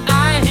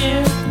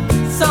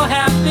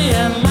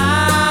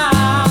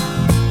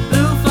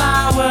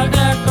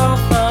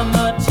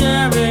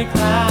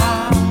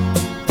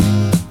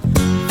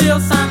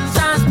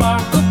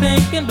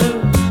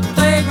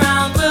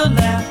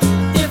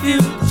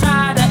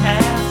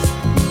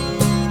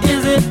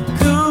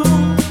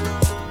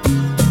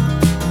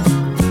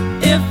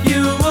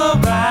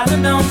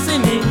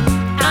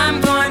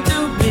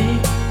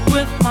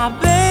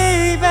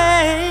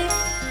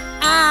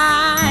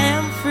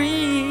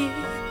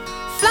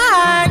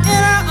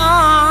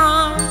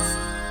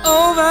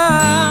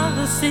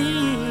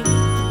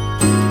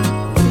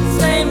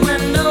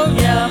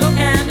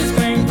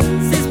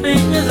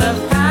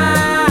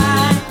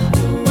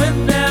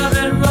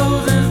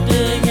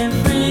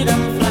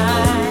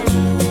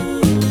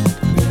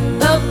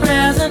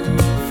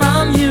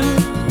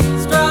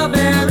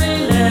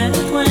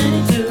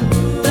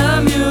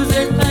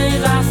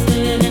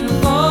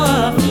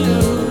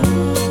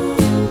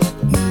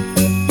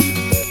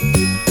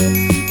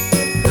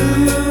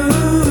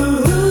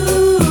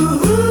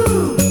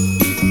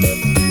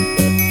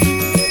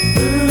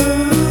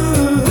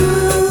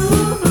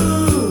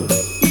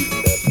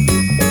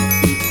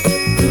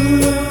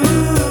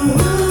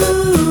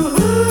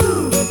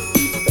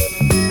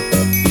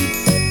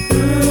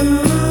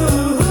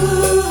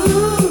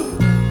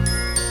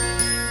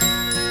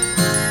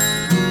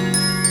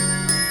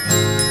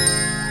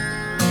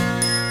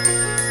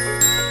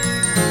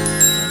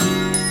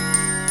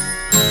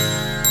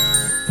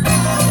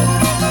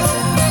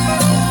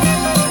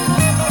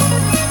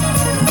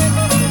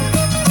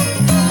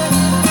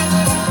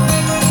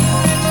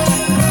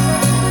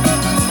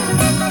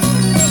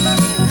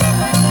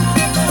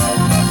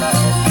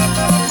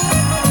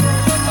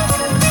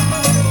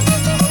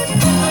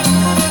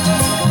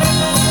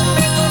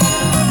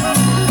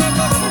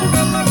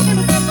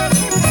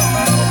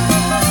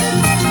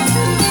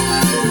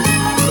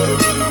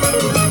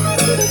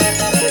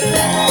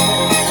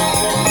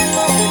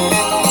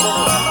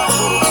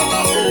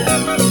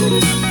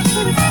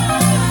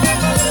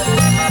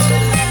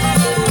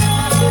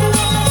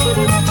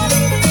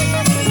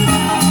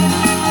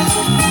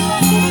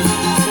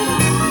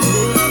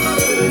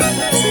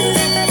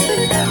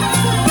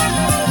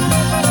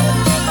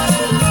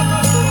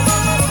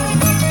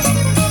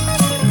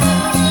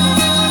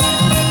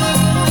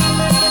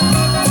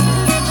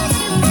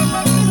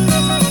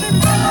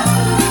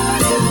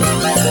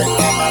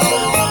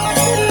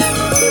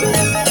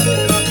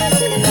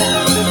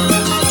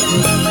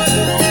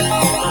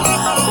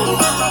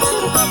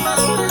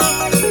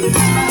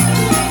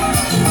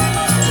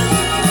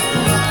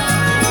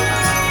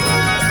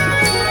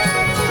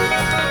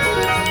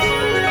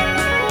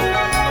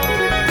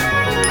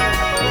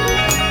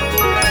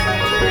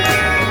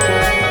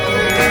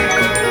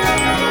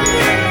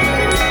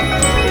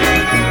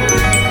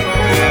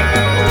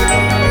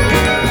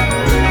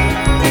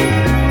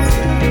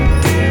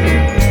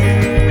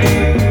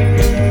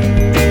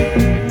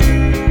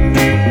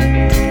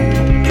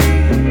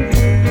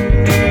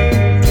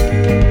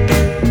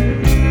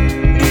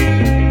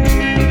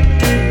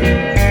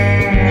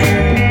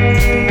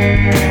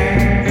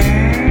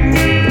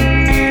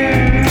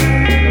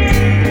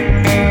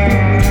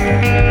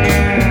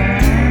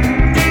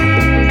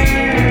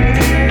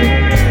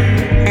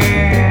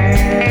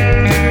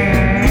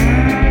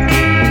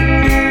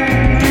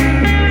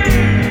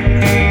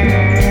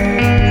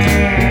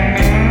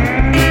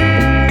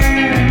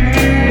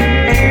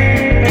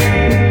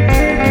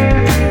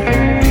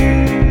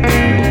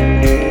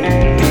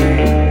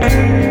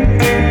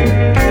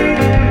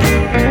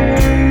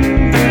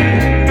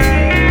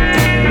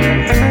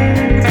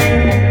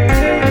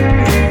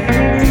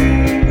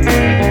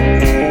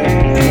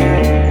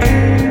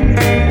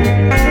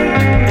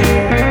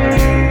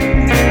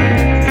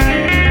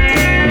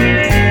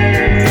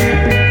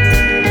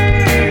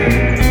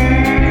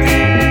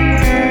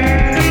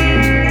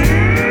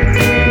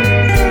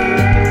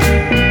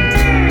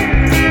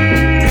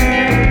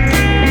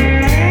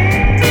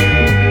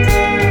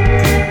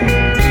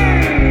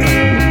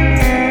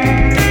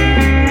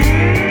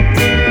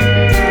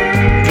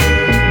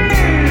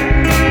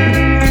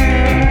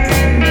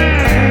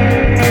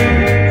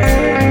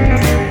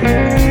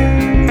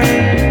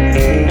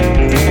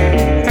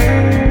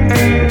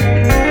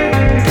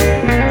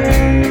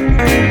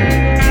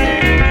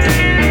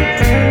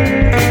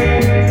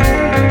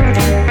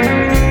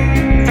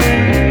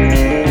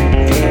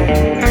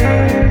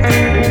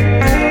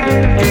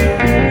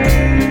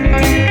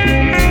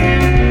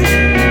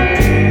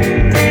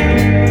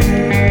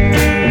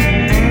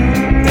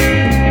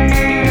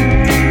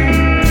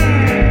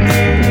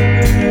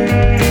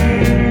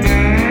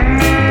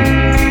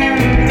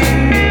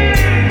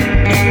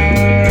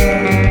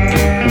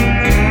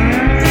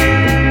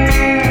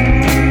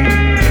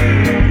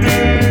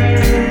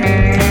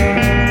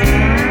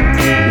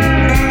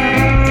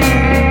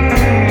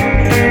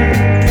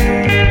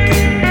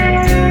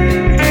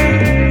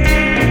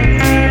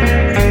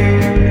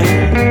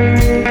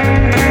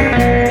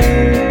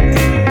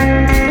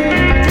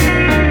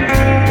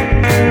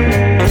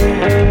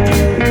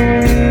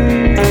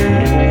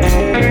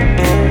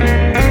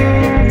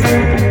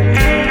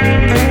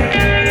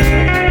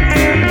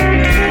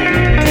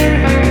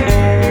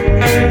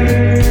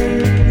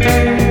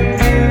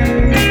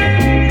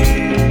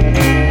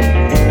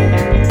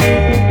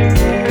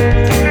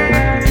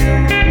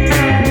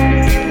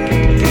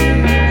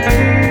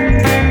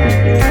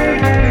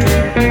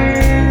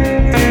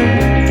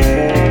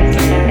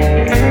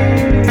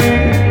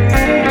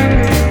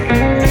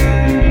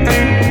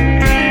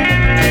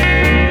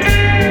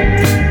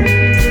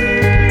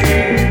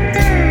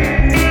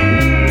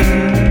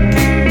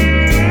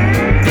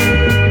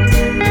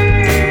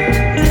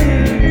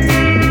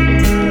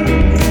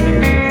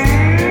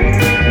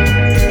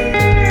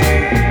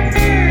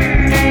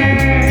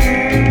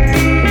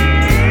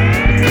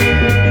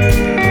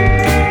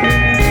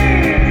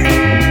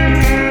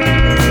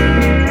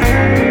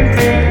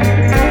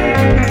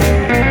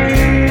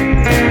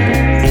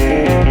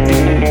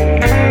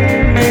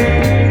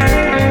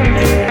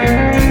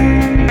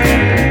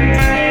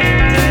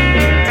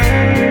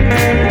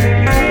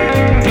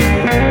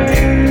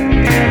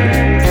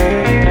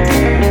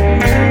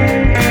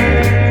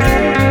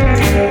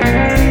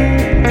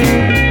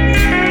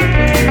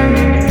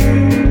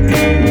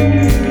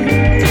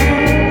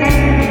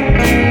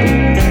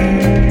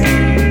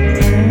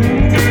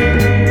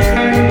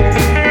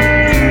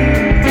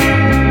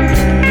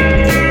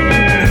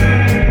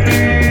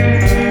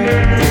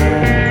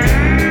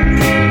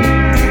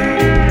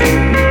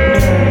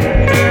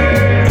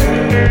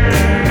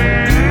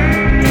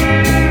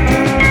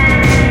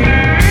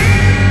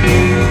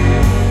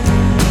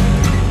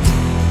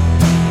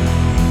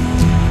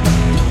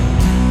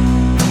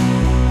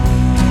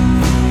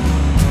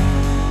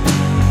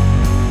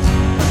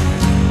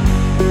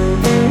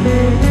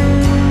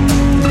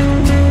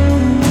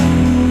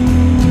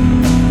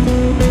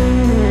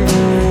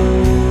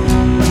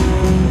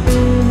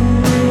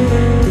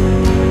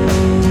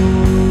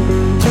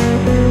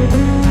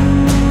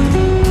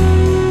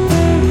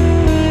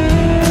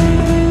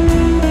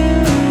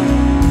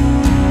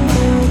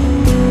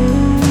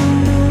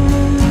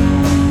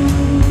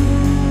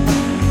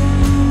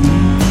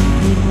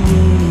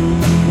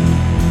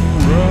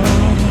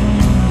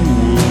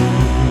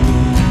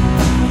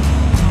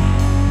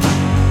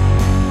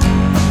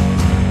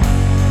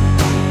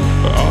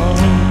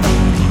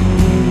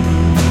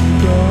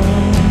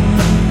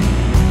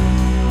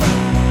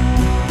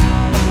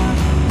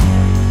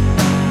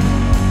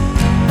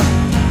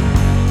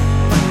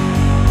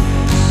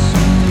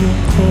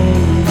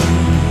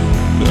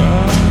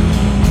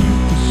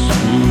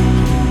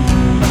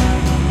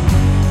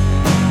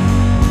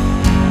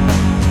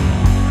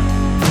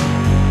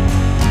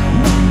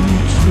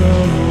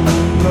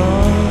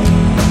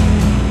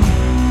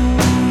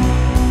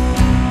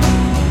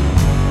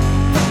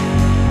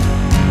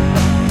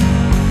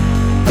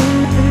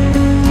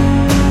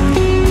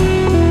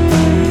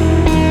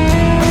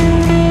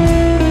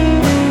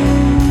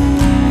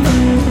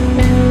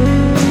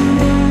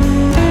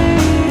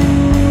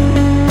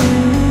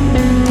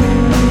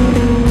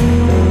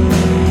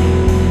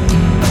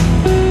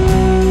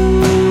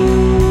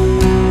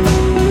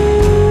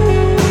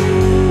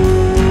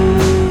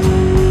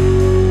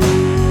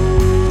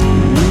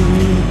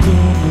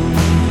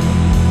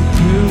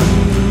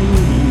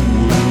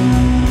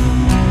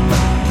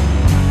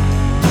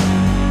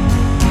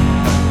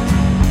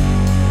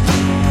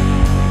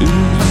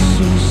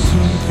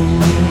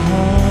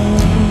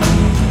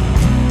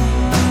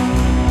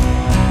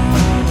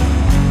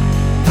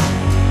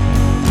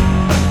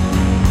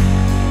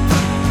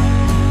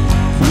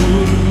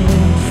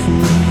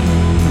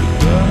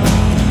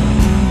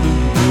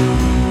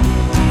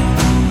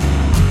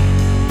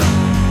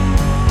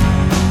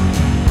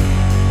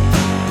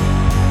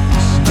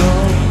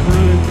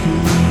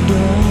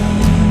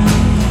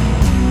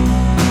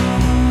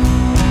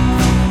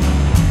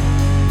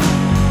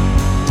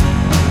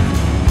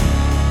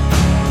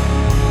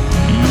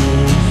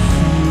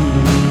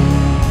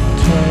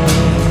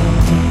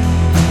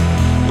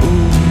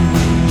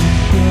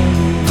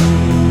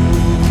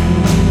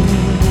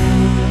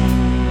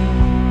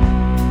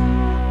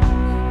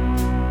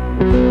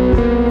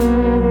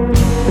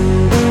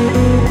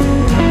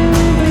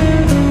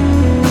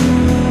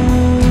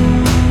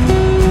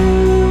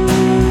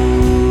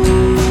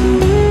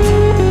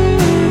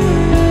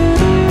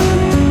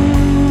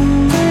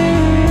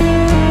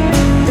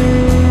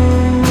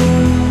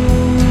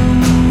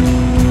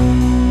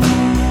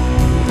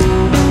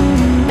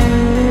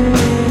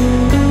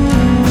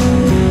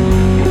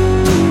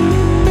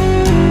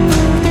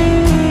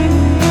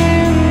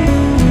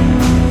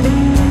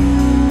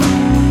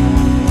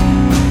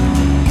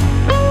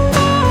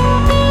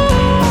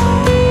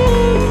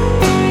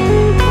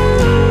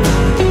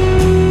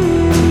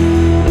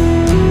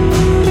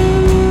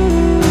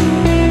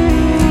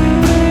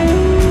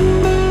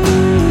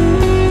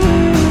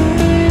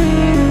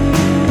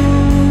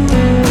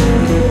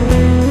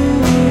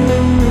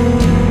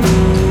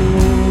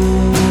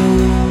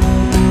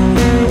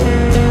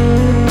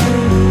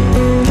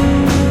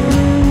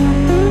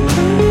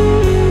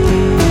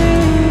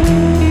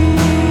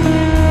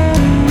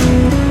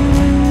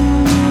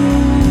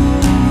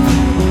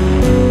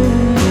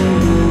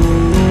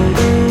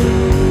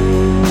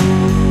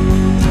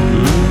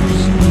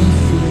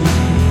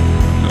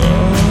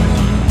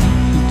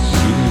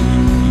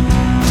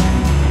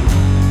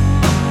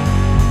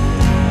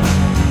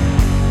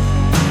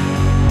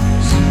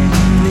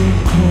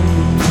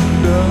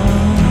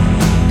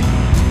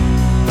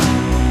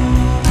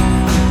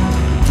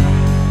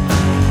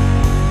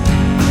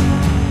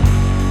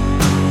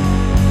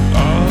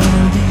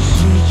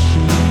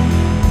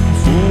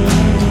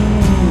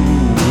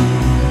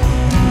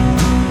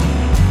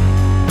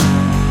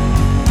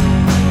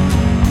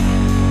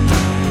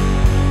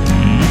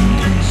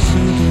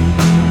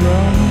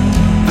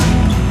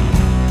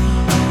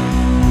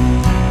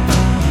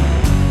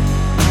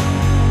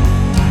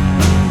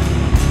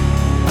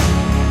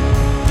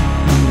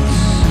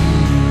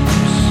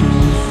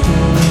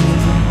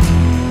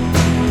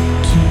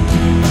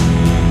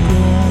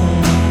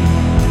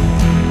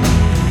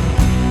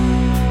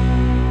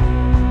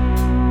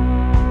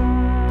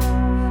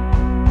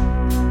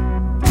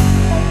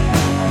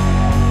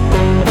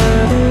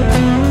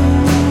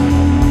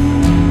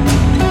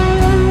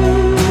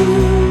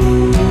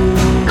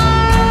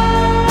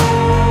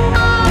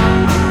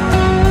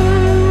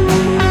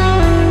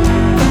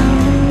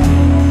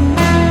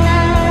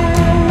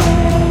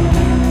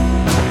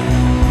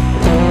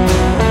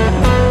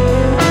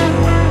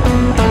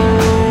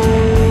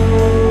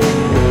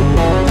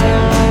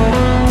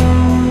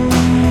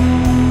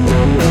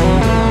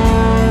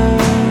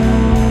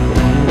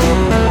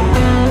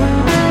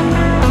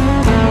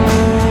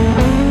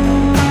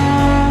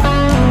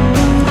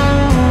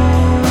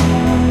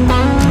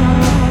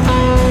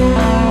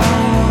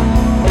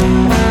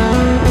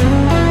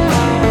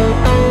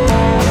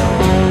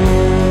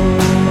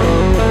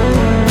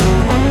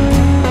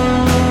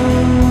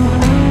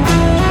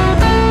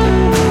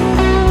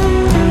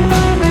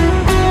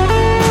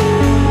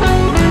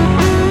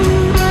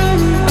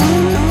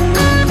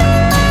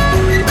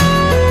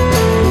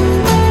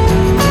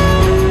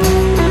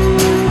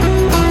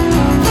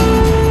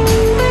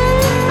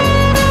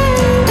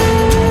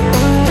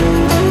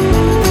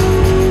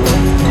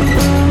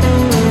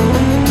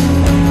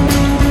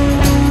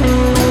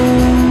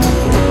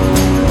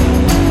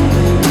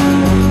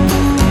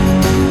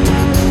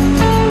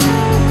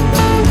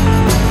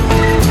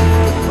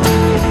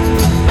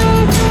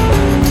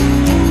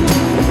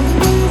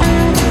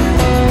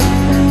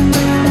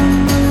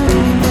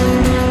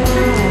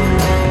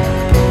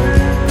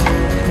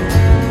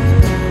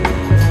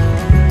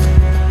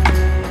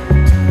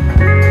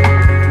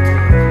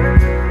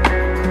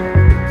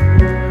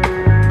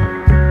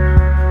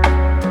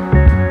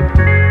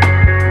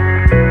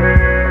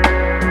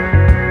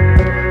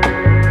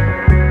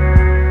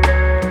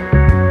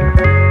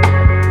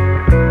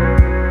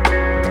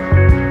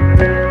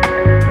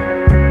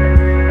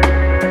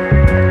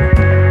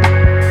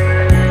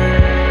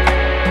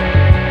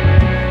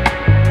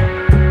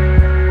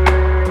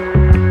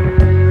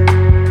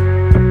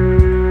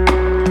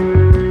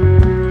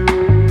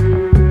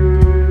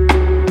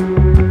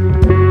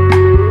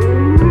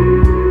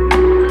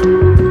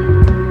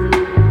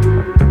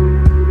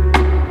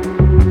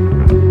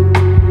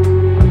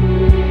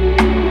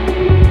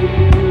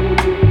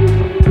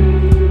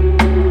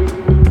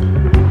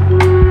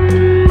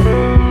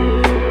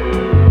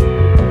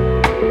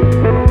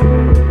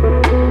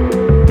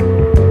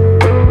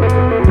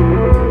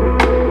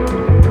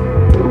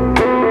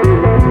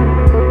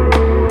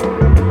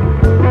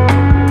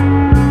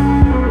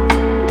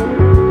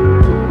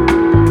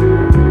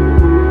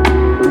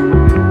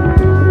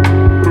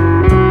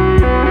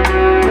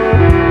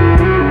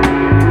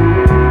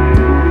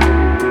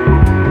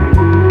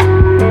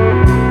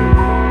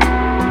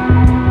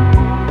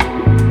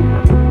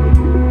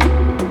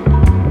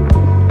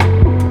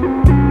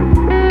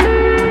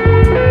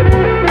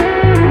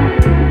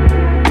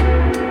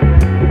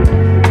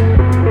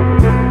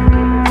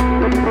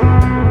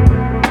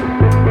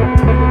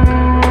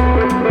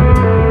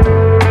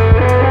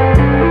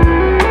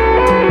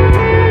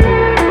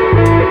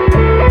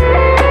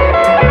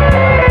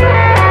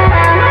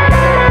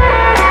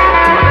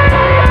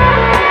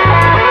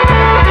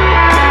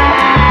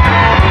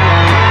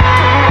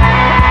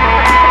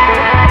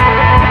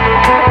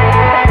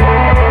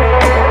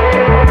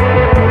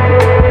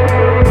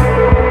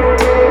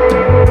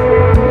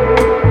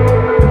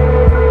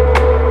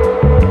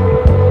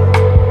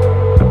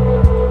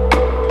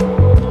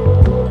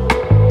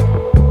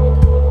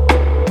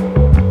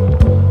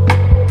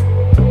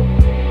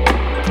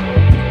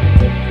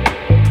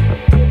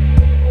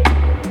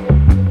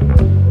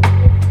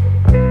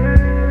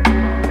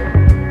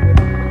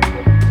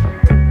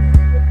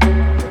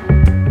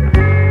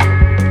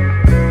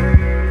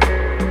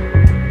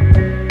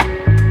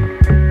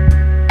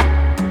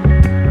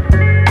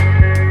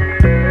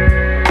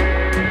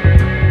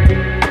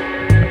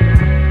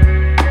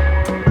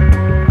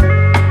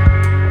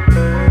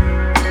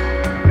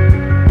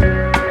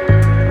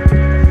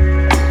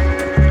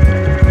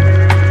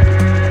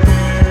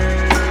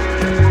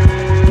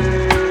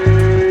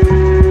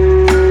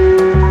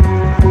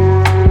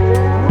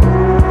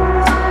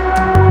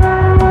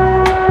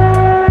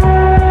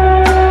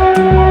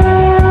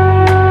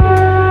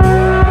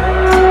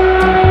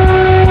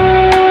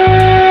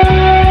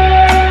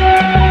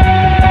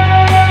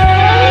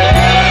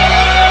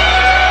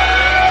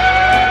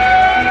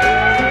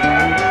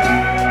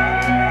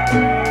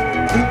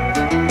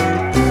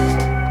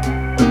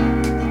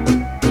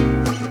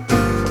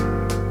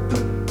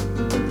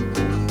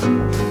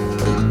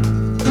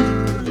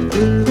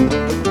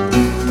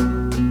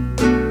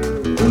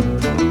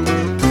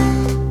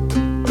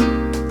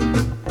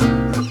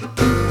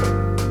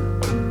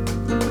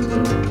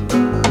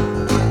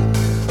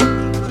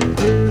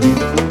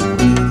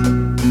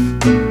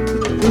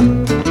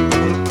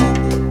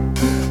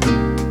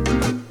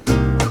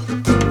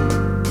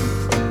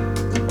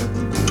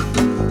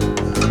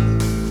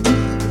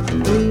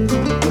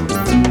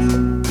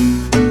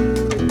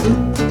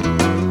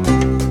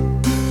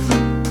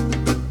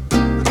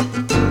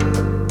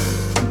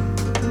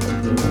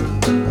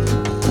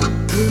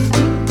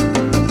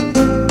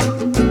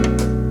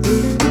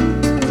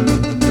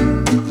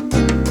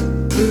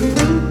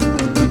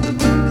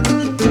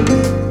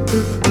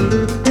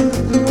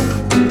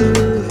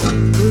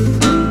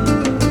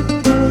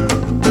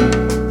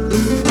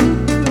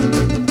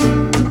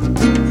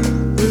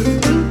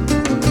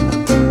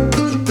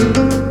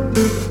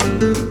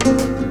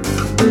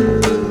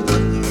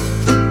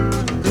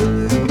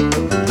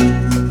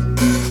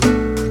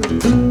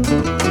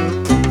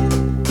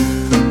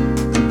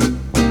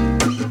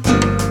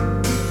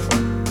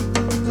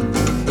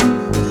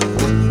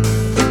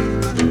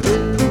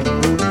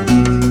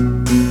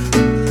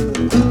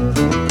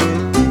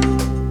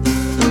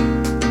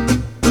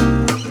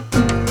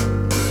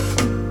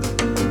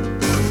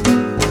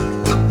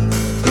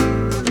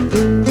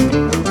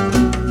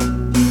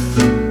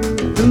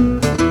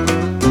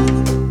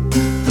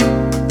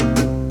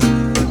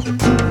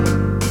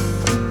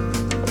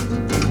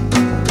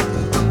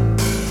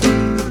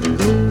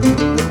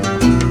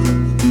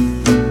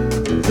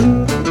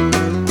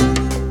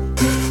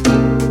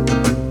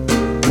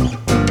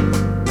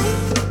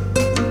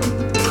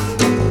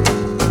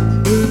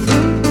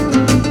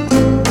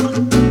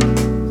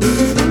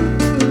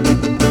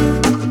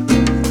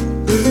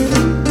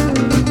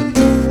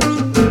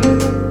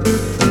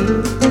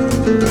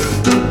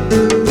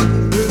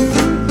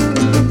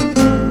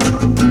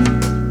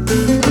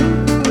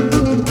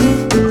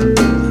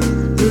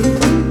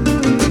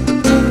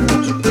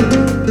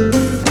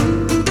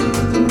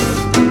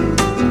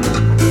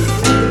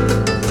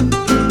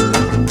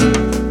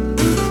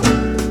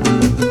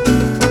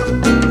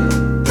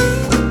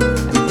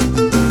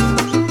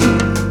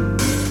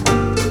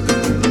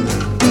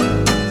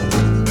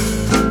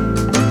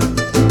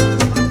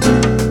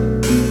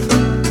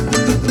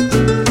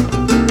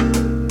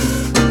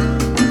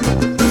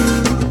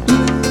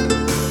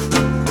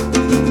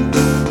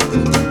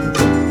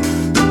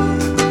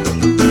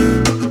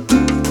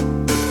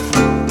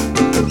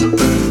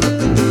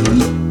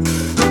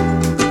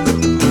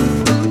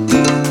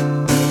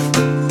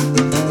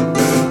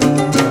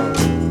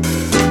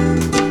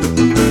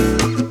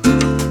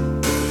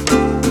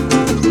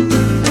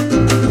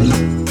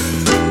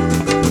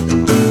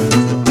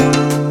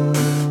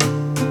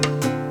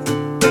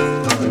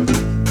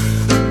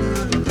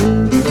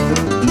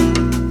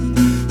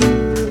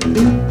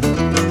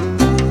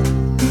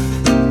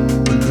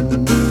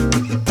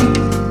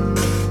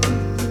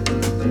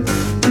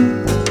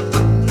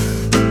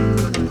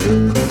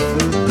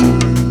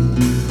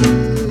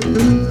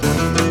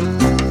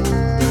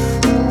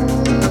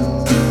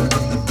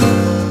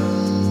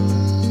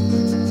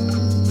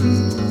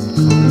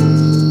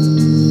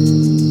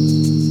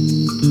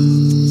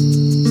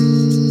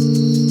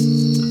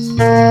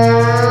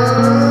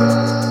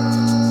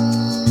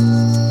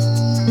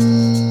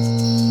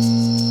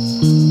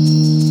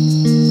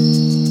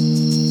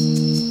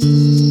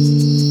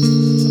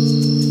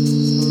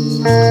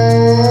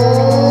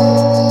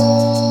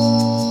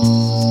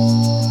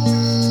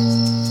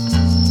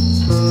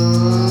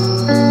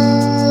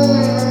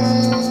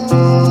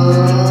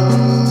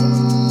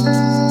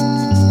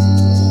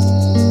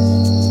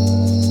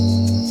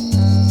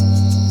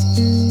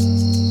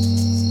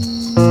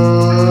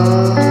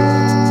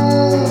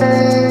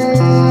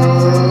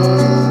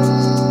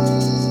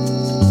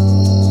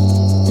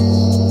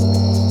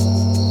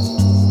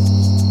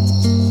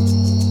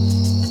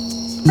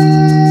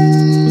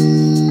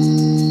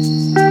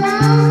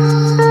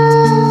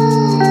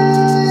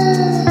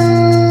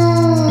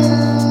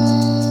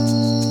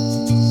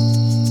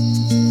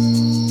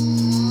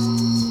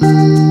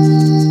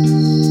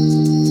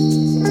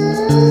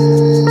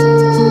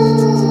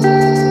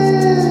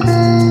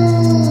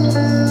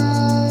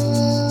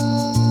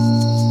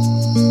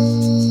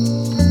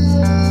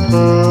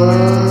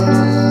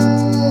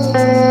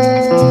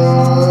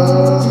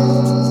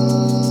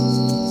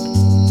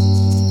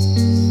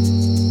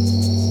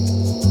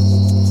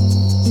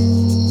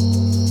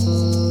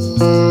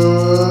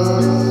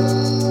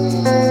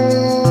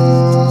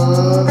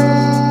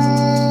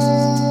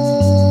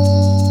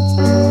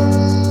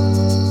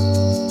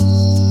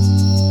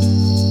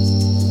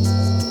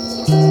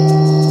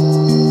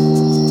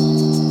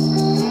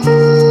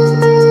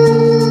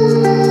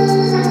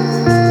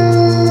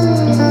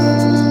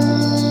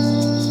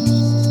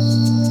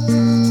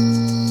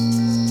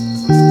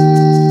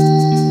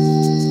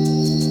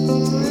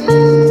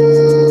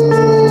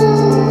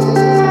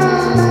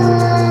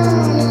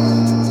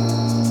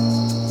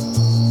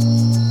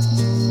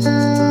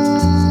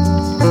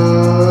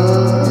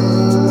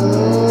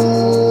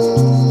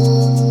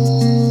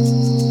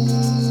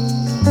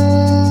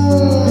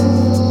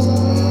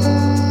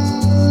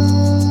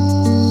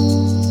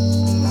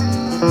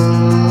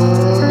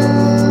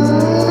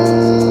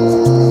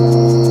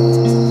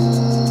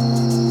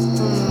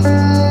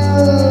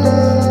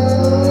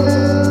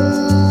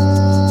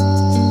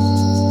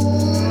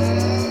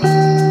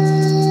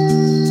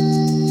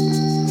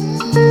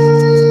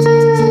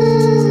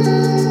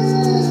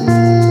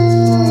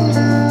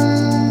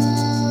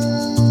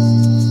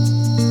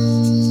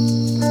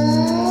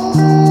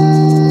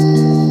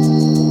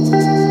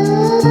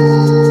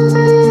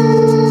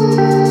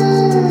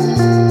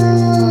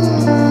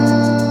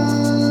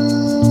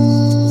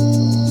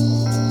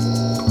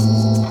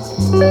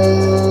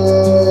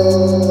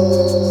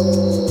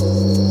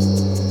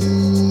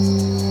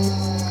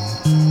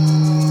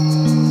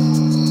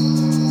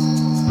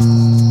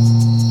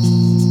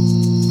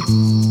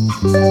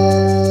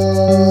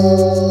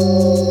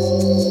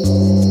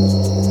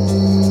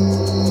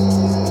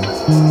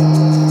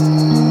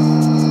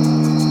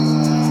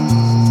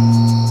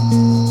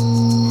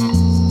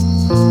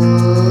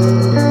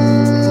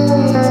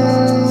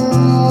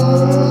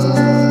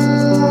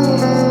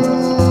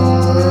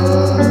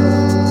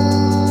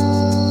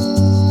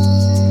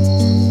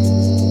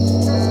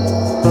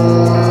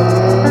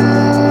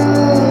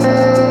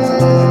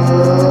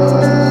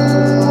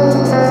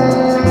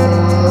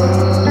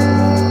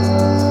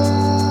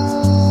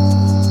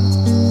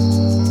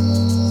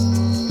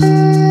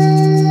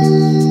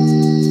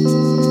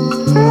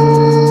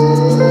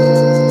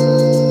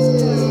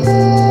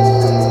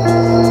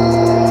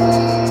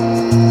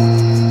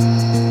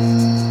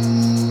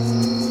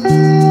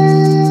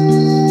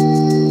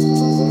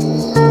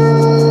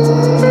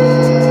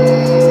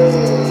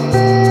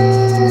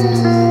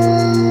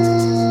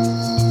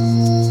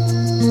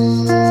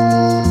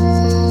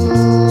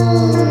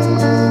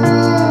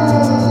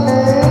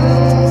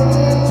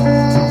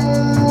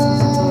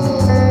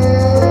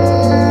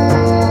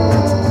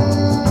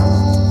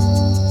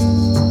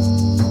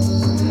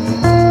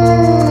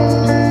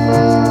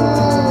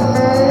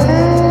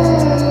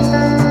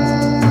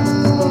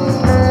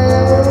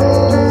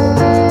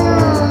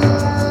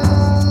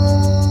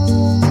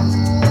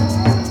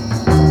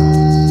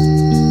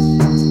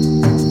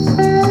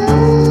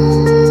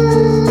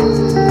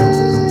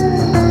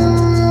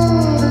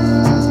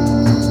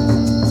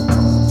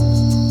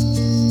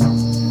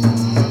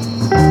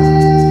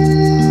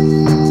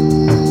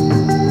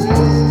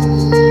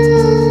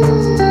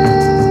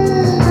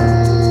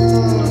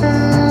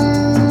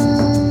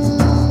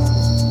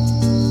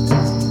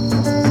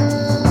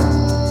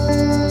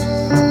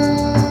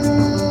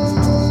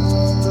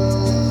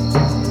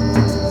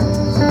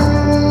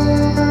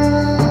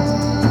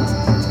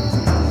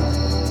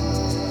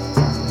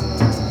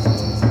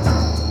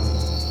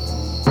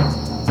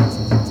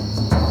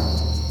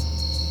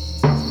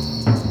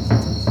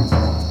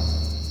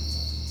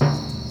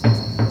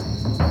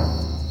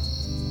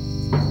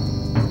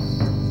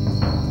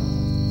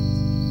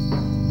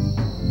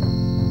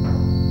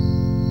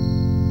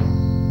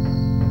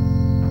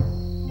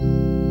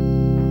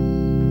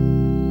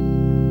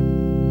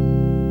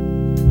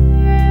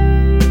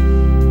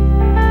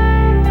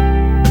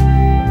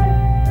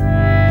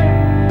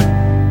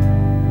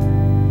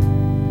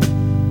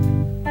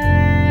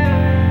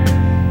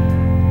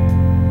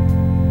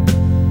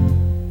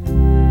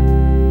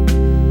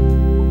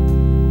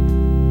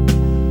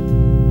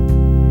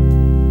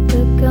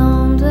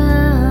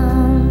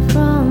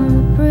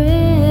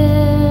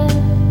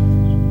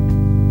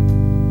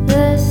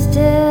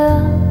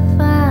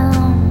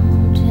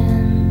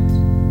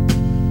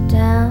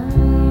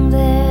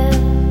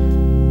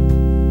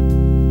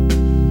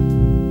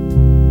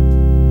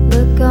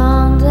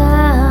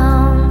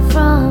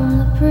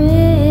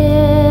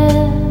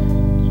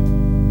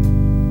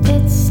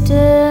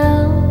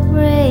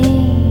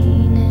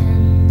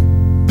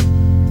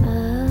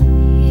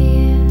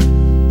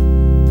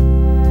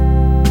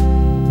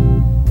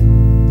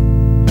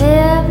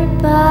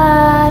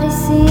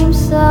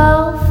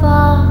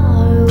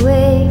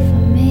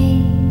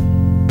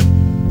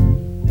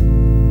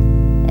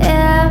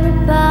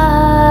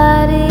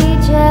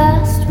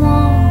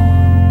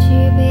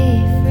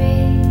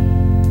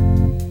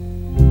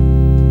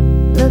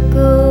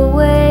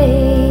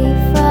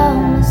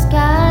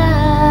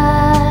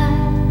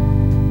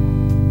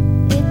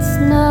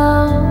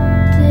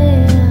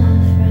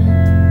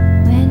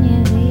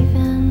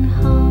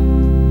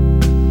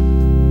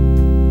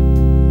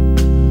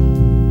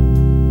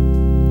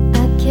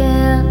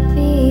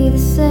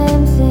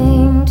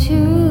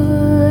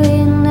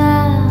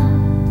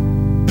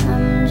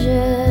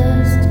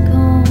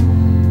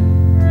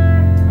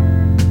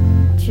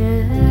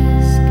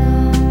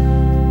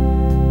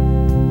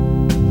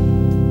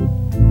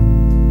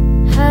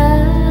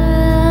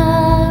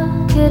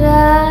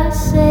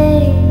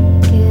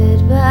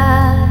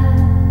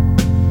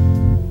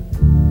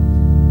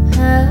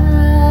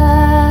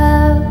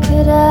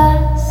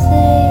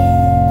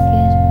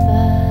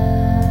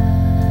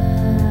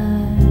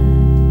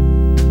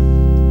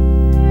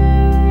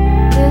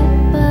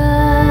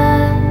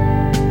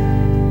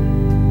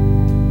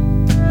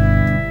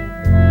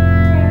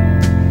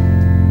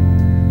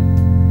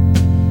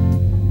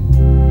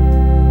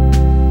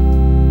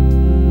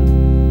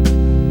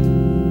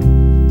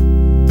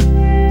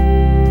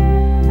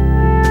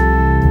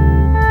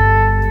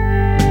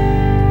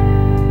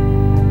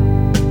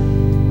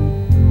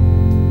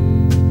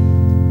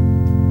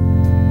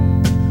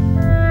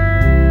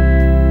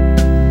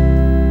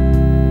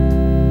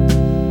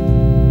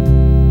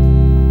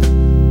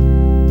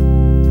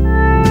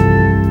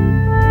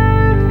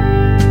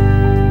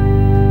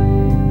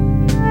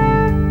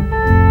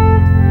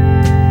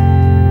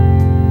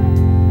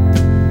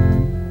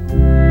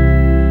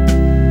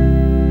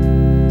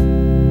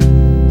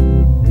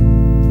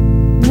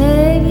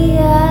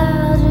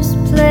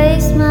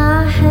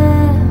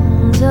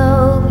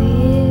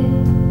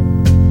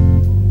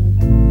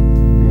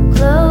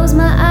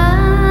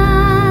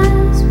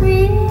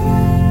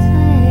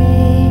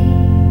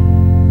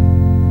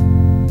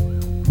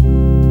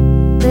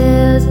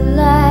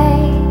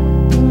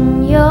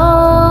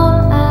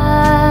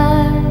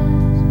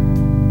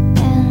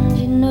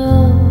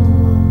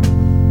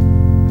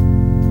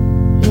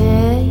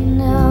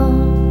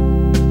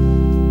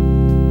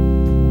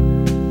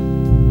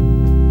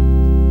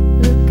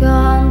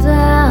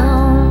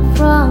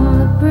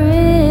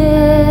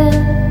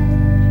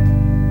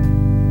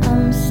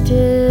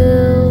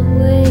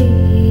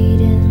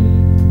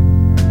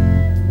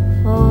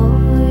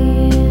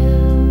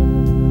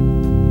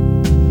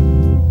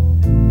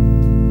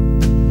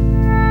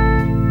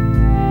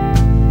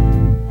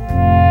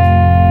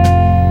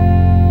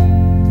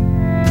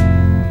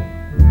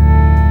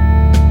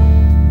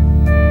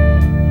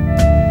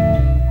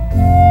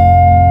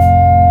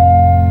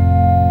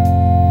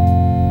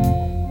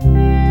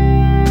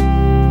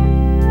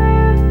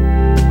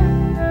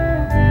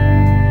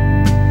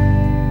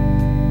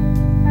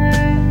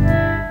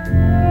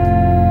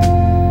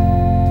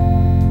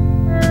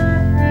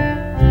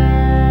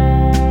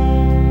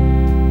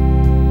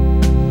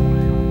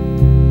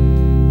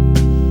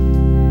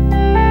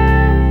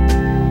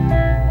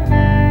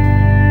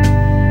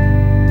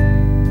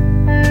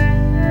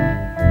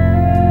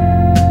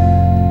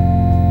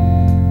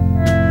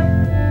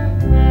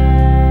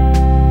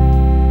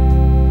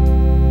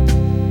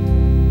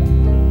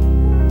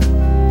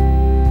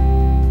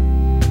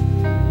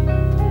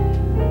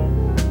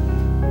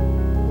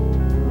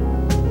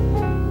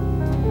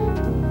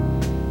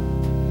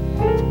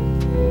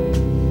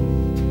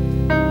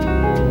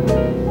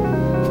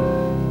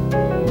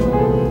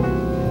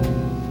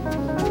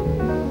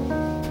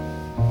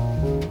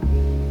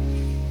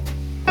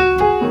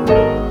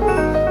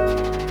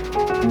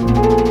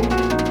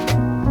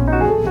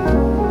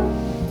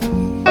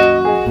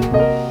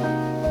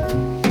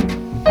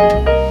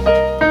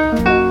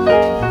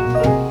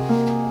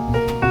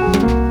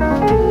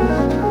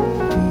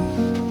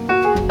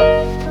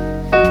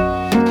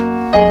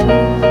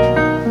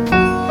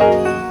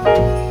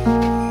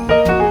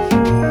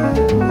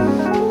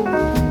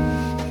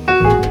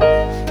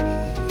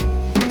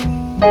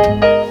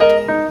Thank